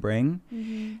food can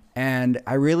bring. And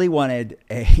I really wanted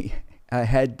I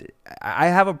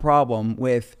have a problem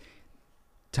with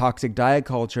toxic diet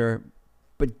culture,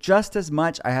 but just as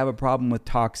much I have a problem with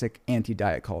toxic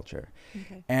anti-diet culture.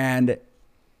 Okay. And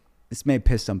this may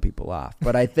piss some people off,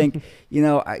 but I think,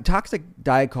 toxic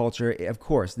diet culture, of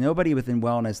course, nobody within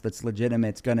wellness that's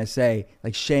legitimate is going to say,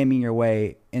 like, shaming your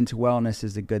way into wellness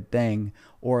is a good thing,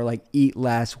 or like eat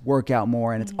less, work out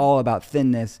more, and it's all about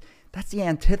thinness. That's the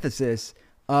antithesis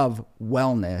of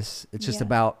wellness. It's just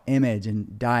about image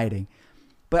and dieting.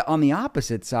 But on the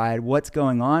opposite side, what's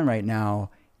going on right now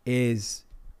is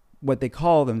what they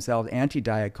call themselves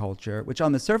anti-diet culture, which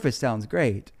on the surface sounds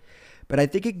great. But I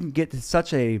think it can get to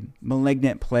such a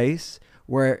malignant place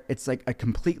where it's like a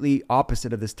completely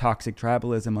opposite of this toxic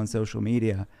tribalism on social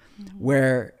media,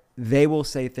 where they will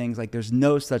say things like there's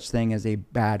no such thing as a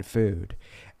bad food.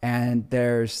 And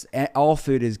all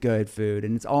food is good food.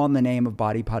 And it's all in the name of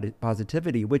body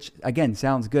positivity, which, again,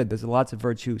 sounds good. There's lots of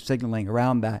virtue signaling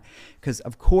around that. Because,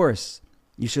 of course,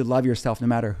 you should love yourself no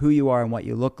matter who you are and what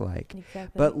you look like.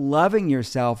 Exactly. But loving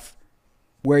yourself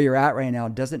where you're at right now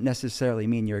doesn't necessarily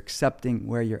mean you're accepting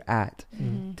where you're at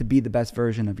to be the best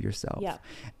version of yourself. Yeah.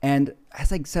 And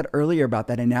as I said earlier about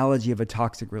that analogy of a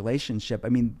toxic relationship, I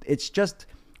mean, it's just,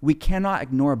 we cannot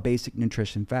ignore basic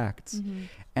nutrition facts.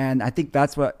 And I think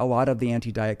that's what a lot of the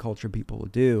anti-diet culture people will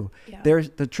do. Yeah.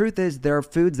 The truth is, there are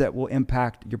foods that will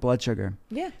impact your blood sugar.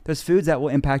 Yeah. There's foods that will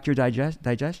impact your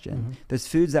digestion. There's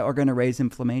foods that are going to raise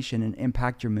inflammation and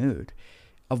impact your mood.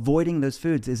 Avoiding those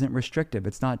foods isn't restrictive.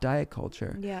 It's not diet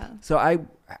culture. Yeah. So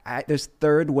there's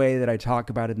third way that I talk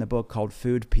about in the book called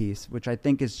food peace, which I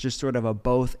think is just sort of a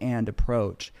both and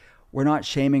approach, we're not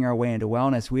shaming our way into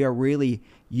wellness. We are really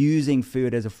using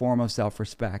food as a form of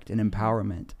self-respect and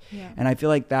empowerment. Yeah. And I feel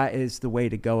like that is the way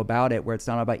to go about it, where it's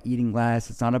not about eating less.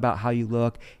 It's not about how you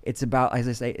look. It's about, as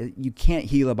I say, you can't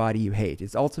heal a body you hate.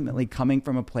 It's ultimately coming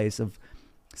from a place of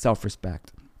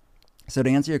self-respect. So to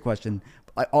answer your question,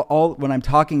 when I'm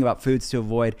talking about foods to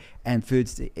avoid and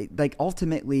foods to, like,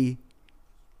 ultimately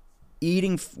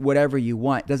eating whatever you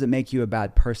want doesn't make you a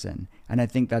bad person. And I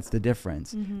think that's the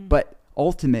difference. Mm-hmm. But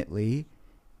ultimately,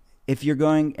 if you're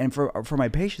going, and for my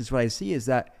patients, what I see is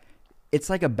that it's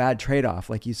like a bad trade-off.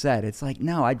 Like you said, it's like,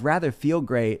 no, I'd rather feel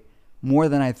great more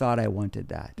than I thought I wanted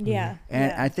that. Yeah.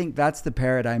 And I think that's the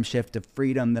paradigm shift of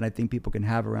freedom that I think people can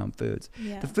have around foods.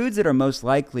 Yeah. The foods that are most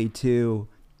likely to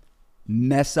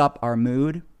mess up our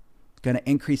mood, going to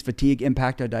increase fatigue,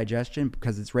 impact our digestion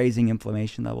because it's raising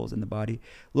inflammation levels in the body.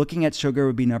 Looking at sugar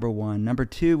would be number one. Number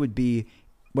two would be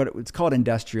what it's called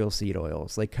industrial seed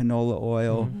oils, like canola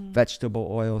oil, vegetable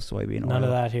oil, soybean oil. None of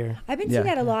that here. I've been seeing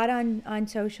that a lot on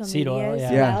social media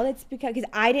as well. It's because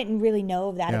I didn't really know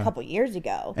of that a couple years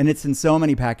ago. And it's in so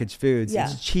many packaged foods.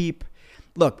 Yeah. It's cheap.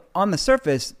 Look, on the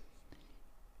surface,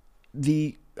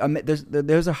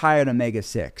 there's a high in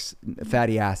omega-6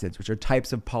 fatty acids, which are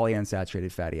types of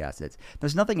polyunsaturated fatty acids.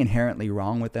 There's nothing inherently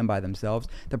wrong with them by themselves.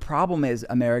 The problem is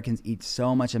Americans eat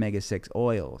so much omega-6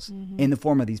 oils in the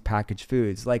form of these packaged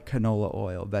foods like canola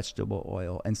oil, vegetable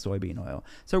oil, and soybean oil.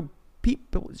 So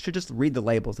people should just read the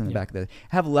labels in the back of the,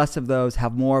 have less of those,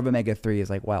 have more of omega-3s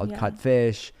like wild caught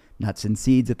fish, nuts and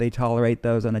seeds if they tolerate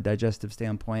those on a digestive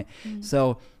standpoint.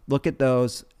 So look at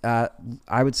those.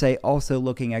 I would say also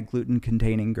looking at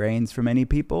gluten-containing grains for many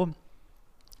people.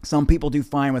 Some people do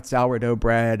fine with sourdough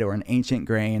bread or an ancient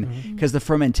grain because the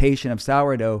fermentation of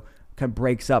sourdough kind of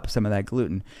breaks up some of that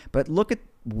gluten. But look at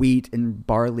wheat and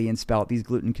barley and spelt, these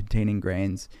gluten-containing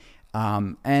grains.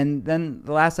 And then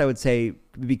the last I would say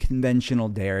would be conventional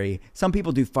dairy. Some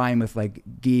people do fine with like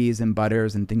ghees and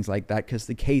butters and things like that because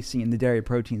the casein and the dairy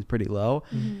protein is pretty low.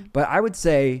 But I would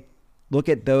say look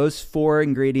at those 4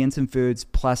 ingredients in foods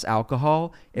plus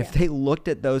alcohol. If they looked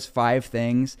at those 5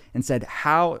 things and said,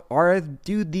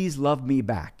 do these love me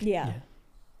back? Yeah.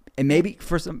 And maybe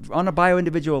on a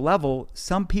bio-individual level,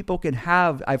 some people can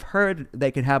have, I've heard they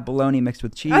can have bologna mixed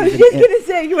with cheese. I was just going to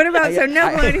say, what about no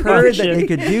bologna? I've heard that they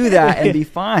could do that and be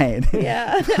fine.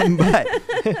 Yeah.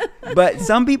 but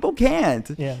some people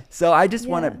can't. Yeah. So I just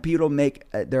want people to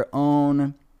make their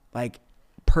own like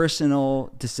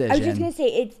personal decision. I was just going to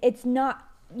say, it's not,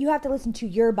 you have to listen to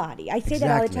your body. I say that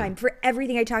all the time for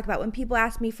everything I talk about. When people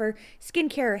ask me for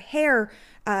skincare, hair,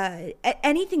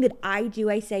 anything that I do,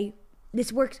 I say,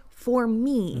 this works for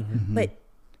me, but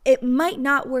it might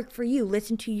not work for you.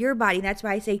 Listen to your body. And that's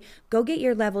why I say, go get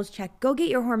your levels checked. Go get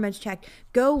your hormones checked.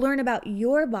 Go learn about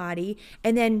your body.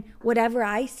 And then whatever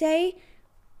I say,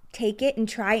 take it and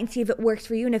try it and see if it works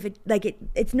for you. And if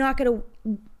it's not going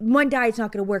to, one diet's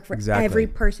not going to work for every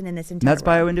person in this entire world. That's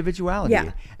bio-individuality.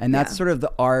 Yeah. And that's sort of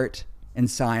the art and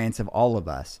science of all of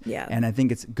us. Yeah. And I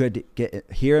think it's good to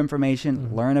hear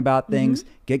information, learn about things,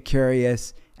 get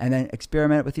curious, and then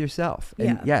experiment with yourself.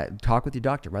 And talk with your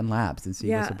doctor, run labs and see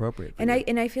what's appropriate for you.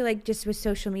 And I feel like just with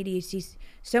social media, you see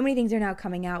so many things are now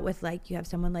coming out with, like, you have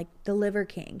someone like the Liver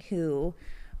King who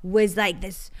was like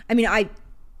this. I mean,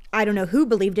 I don't know who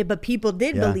believed it, but people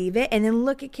did believe it. And then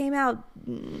look, it came out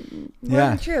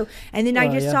wasn't true. And then I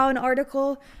just saw an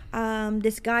article.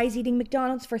 This guy's eating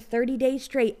McDonald's for 30 days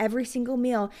straight, every single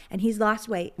meal, and he's lost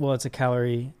weight. Well, it's a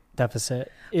calorie deficit.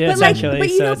 Yeah, essentially.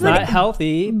 So it's not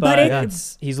healthy, but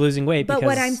he's losing weight. But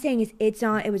what I'm saying is it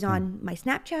was on my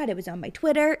Snapchat, it was on my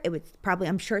Twitter, it was probably,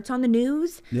 I'm sure it's on the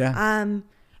news. Yeah.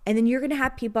 And then you're going to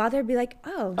have people out there be like,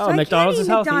 so McDonald's is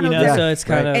healthy, so it's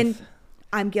kind of...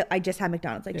 And I just had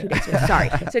McDonald's like 2 days ago. Sorry.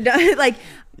 So I'm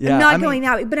not going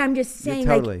that way, but I'm just saying,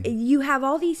 like, you have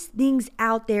all these things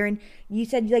out there, and you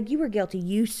said like you were guilty.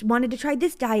 You wanted to try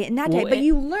this diet and that diet, but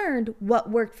you learned what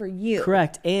worked for you.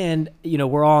 Correct. And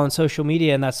we're all on social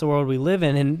media, and that's the world we live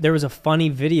in. And there was a funny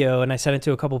video, and I sent it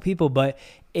to a couple people, but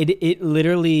it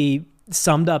literally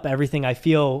summed up everything I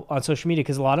feel on social media,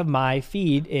 because a lot of my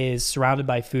feed is surrounded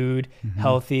by food,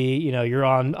 healthy, you're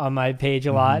on my page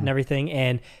a lot and everything.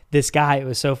 And this guy, it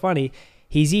was so funny.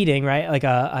 He's eating, right? Like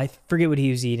I forget what he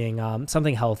was eating,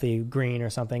 something healthy, green or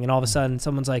something. And all of a sudden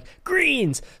someone's like,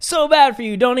 greens, so bad for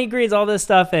you. Don't eat greens, all this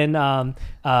stuff. And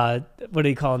what do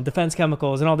you call them? Defense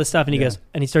chemicals and all this stuff. And he goes,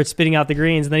 and he starts spitting out the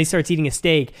greens, and then he starts eating a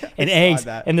steak and eggs.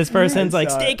 And this person's like,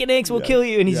 steak and eggs will kill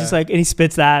you. And he's just like, and he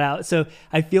spits that out. So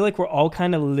I feel like we're all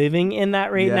kind of living in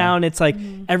that right now. And it's like,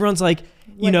 everyone's like,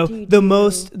 the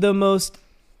most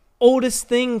oldest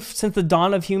thing since the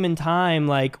dawn of human time.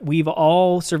 Like, we've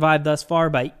all survived thus far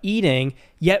by eating,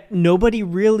 yet nobody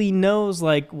really knows,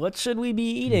 like, what should we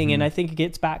be eating? And I think it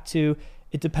gets back to,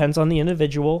 it depends on the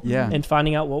individual and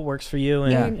finding out what works for you.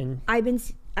 And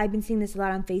I've been seeing this a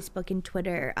lot on Facebook and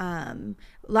Twitter. A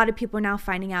lot of people are now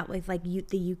finding out with like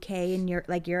the UK and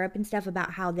Europe and stuff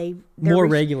about how they're more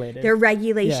regulated. Their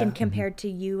regulation compared to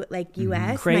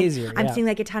US. Crazier. Like, I'm seeing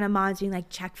like a ton of moms being like,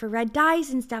 check for red dyes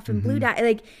and stuff and blue dye.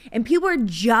 Like, and people are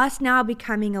just now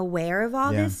becoming aware of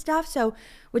all this stuff. So,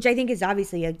 which I think is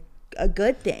obviously a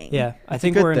good thing. Yeah, I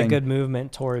think we're in a good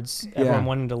movement towards everyone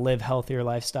wanting to live healthier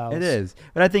lifestyles. It is,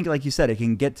 but I think, like you said, it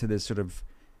can get to this sort of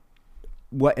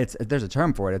there's a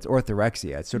term for it. It's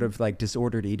orthorexia. It's sort of like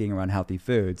disordered eating around healthy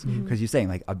foods, because you're saying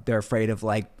like they're afraid of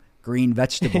like green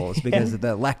vegetables because of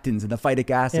the lectins and the phytic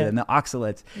acid and the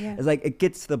oxalates. Yeah. It's like it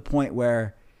gets to the point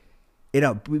where, you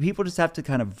know, people just have to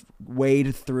kind of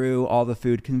wade through all the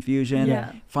food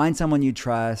confusion, find someone you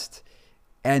trust,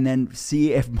 and then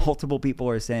see if multiple people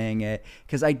are saying it.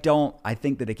 Because I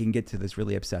think that it can get to this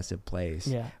really obsessive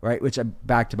place, right? Which,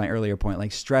 back to my earlier point,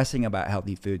 like stressing about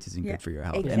healthy foods isn't good for your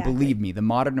health. Exactly. And believe me, the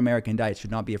modern American diet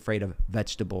should not be afraid of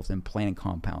vegetables and plant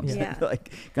compounds that are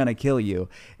like gonna kill you.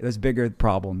 There's bigger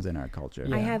problems in our culture.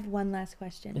 I have one last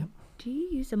question. Yep. Do you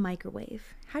use a microwave?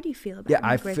 How do you feel about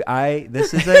microwave?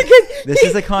 This is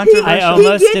a controversial. I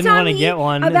almost didn't want to get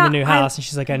one in the new house, and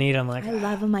she's like, I need them. Like, I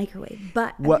love a microwave,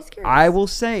 but I'm just curious. I will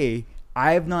say,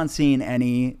 I have not seen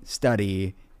any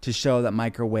study to show that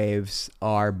microwaves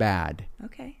are bad.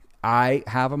 Okay. I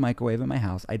have a microwave in my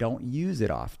house. I don't use it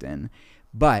often,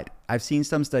 but I've seen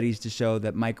some studies to show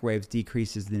that microwaves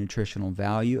decreases the nutritional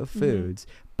value of foods,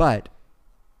 but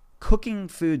cooking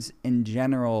foods in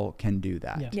general can do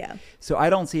that. Yeah. So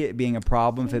I don't see it being a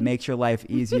problem if it makes your life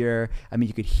easier. I mean,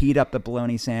 you could heat up the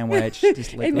bologna sandwich.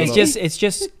 It's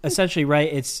just essentially,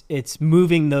 right. It's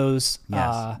moving those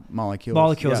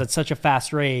molecules at such a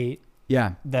fast rate.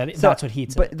 Yeah. That's what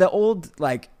heats it. But the old,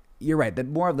 like, you're right, that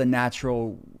more of the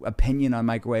natural opinion on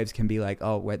microwaves can be like,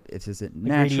 oh, is it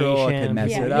natural? It can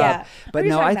mess it up. Yeah. But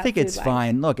no, I think it's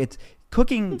fine. Look,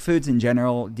 cooking foods in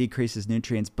general decreases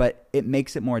nutrients, but it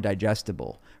makes it more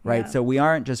digestible, right? So we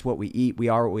aren't just what we eat, we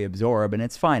are what we absorb, and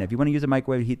it's fine. If you want to use a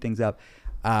microwave to heat things up,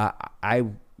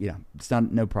 it's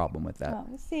no problem with that. Oh,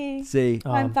 see,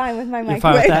 I'm fine with my microwave. You're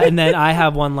fine with that. And then I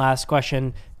have one last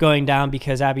question going down,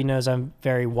 because Abby knows I'm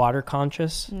very water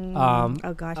conscious,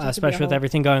 especially with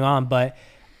everything going on, but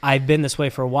I've been this way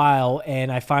for a while, and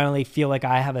I finally feel like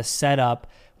I have a setup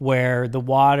where the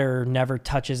water never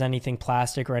touches anything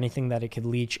plastic or anything that it could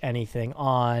leach anything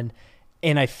on.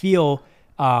 And I feel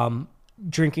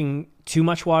drinking too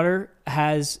much water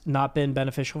has not been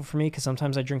beneficial for me, because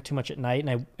sometimes I drink too much at night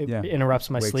and it interrupts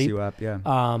my sleep. Wakes you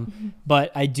up,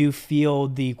 but I do feel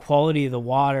the quality of the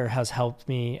water has helped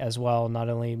me as well. Not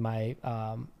only my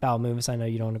bowel movements, I know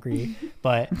you don't agree,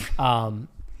 but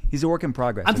he's a work in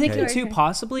progress. I'm thinking too,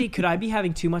 possibly, could I be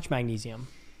having too much magnesium?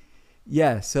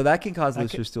 Yeah, so that can cause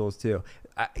looser stools too.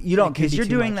 You don't, because you're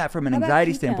doing that from an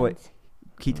anxiety standpoint.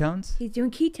 Ketones? He's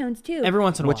doing ketones too. Every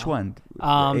once in a while. Which one?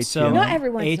 So not every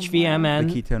once in a while.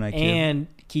 HVMN the Ketone IQ. and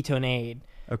Ketone Aid.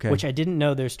 Okay. Which I didn't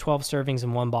know there's 12 servings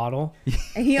in one bottle.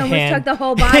 And he almost took the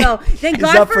whole bottle. Thank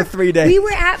God up for 3 days. We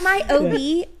were at my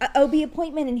OB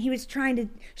appointment, and he was trying to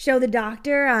show the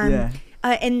doctor.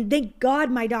 And thank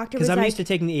God my doctor was like, because I'm used to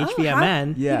taking the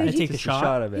HVMN. I take the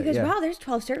shot of it. He goes, wow, there's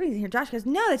 12 servings in here. Josh goes,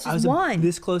 no, that's just one. I was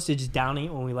this close to just downing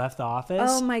it when we left the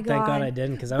office. Oh my God. Thank God I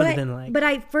didn't, because I would have been like.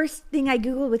 But first thing I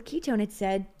Googled with ketone, it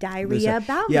said diarrhea,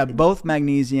 bowel. Yeah, both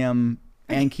magnesium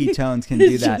and ketones can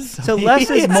do that. So less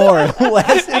is more.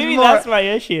 Maybe that's my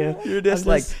issue. You're just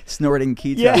like snorting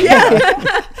ketones.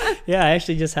 Yeah, I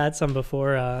actually just had some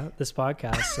before this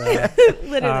podcast. So,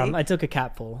 literally, I took a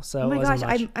capful. So oh my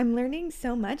gosh, I'm learning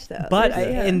so much though. But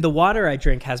and the water I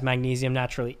drink has magnesium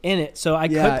naturally in it, so I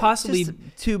could possibly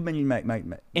too many.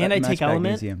 And I take Element.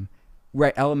 Magnesium.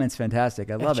 Right, Element's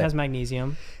fantastic. I love it. It has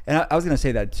magnesium. And I was going to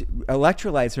say that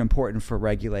electrolytes are important for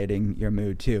regulating your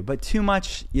mood too. But too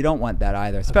much, you don't want that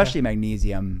either, especially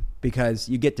magnesium, because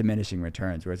you get diminishing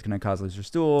returns where it's going to cause looser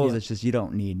stools. Yeah. It's just you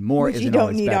don't need more. Which you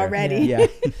don't need better. Already.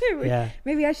 Yeah.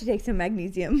 Maybe I should take some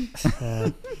magnesium.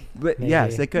 But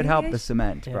yes, it could help the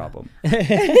cement problem.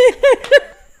 Then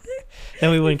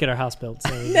we wouldn't get our house built. So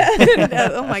no.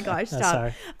 Oh my gosh,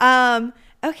 stop. Sorry.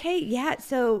 Okay, yeah,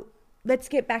 so let's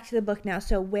get back to the book now.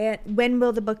 So when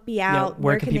will the book be out?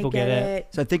 Where can people get it?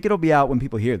 So I think it'll be out when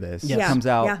people hear this. Yes. It comes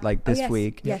out like this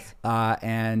week. Yes.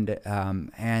 And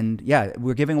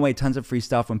we're giving away tons of free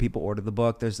stuff when people order the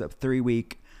book. There's a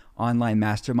 3-week online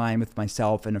mastermind with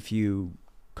myself and a few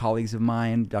colleagues of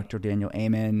mine, Dr. Daniel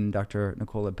Amen, Dr.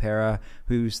 Nicola Pera,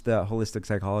 who's the holistic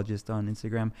psychologist on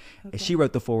Instagram. Okay. She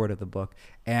wrote the foreword of the book.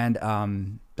 And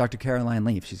Dr. Caroline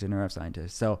Leaf, she's a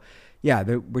neuroscientist. So yeah,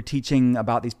 we're teaching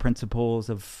about these principles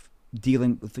of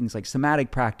dealing with things like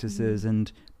somatic practices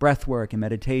and breath work and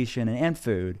meditation and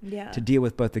food to deal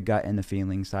with both the gut and the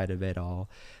feeling side of it all.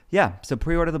 Yeah, so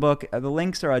pre-order the book. The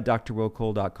links are at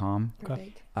drwillcole.com.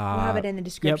 Perfect. We'll have it in the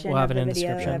description. We'll have it in the video,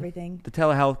 description. Everything. The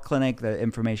telehealth clinic, the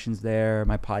information's there.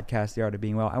 My podcast, The Art of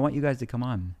Being Well. I want you guys to come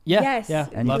on. Yeah, yes. Yeah,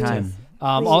 anytime.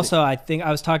 Also, I think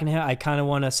I was talking to him. I kind of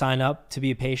want to sign up to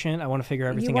be a patient. I want to figure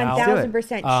everything out. You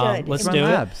 1,000% should. Let's run do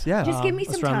labs. it. Yeah. Just give me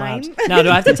some time. Now, do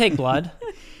I have to take blood?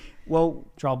 Well,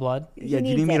 draw blood. Yeah. Do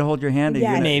you need me to hold your hand?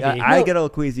 Yes. Maybe. I get a little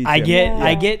queasy too. I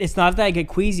get. It's not that I get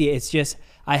queasy. It's just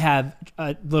I have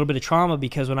a little bit of trauma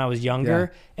because when I was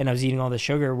younger and I was eating all the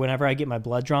sugar, whenever I get my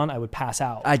blood drawn, I would pass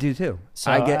out. I do too.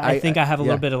 So I think I have a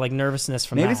little bit of like nervousness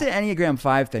from that. Maybe it's an Enneagram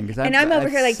 5 thing. And I'm over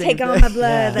here like, take all my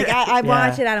blood. Like I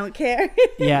watch it. I don't care.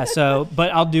 Yeah. So,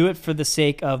 but I'll do it for the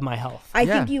sake of my health. I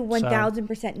think you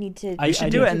 1,000% need to. You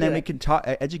should do it, and then we can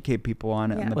educate people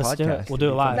on it on the Let's podcast. Do it. We'll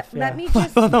do it live. Let me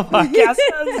just on the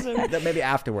podcast. Maybe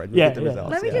afterwards. We'll get the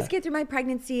results. Let me just get through my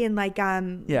pregnancy and like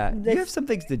you have some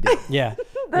things to do.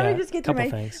 Let me just get through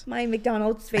my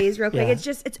McDonald's phase real quick.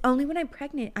 It's only when I'm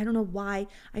pregnant. I don't know why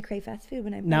I crave fast food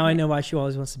when I'm pregnant. Now I know why she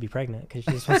always wants to be pregnant, because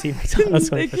she just wants to eat McDonald's.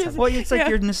 Well, it's like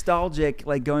you're nostalgic,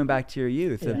 like going back to your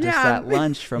youth of just that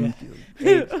lunch from.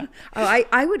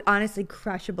 I would honestly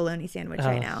crush a bologna sandwich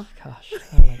right now. Gosh,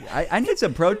 I need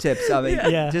some pro tips of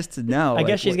it just to know. I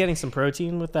guess she's getting some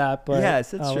protein with that, but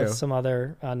yes, it's true. With some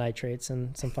other nitrates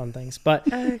and some fun things. But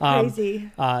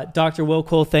crazy. Dr. Will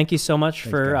Cole, thank you so much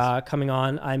for coming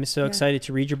on. I'm so excited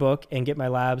to read your book and get my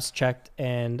labs checked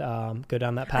and go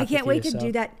down that path. I can't wait to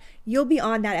do that. You'll be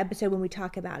on that episode when we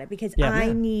talk about it, because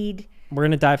I need. We're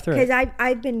gonna dive through it because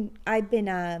I've been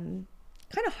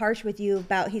kind of harsh with you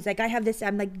about. He's like, I have this.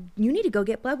 I'm like, you need to go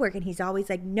get blood work, and he's always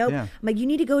like, nope. I'm like, you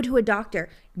need to go to a doctor.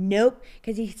 Nope,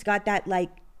 because he's got that like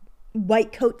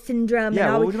white coat syndrome.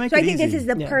 Yeah, and so I think this is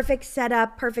the perfect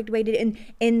setup, perfect way to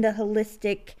in the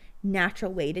holistic,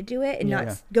 natural way to do it, and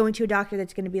not going to a doctor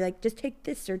that's going to be like, just take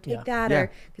this or take that,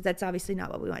 or because that's obviously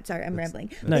not what we want. Sorry, I'm rambling.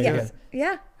 No,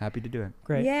 happy to do it.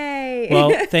 Great. Yay.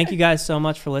 Well, thank you guys so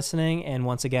much for listening, and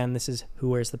once again, this is Who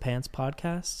Wears the Pants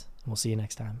podcast. We'll see you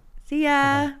next time. See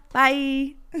ya.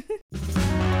 Bye.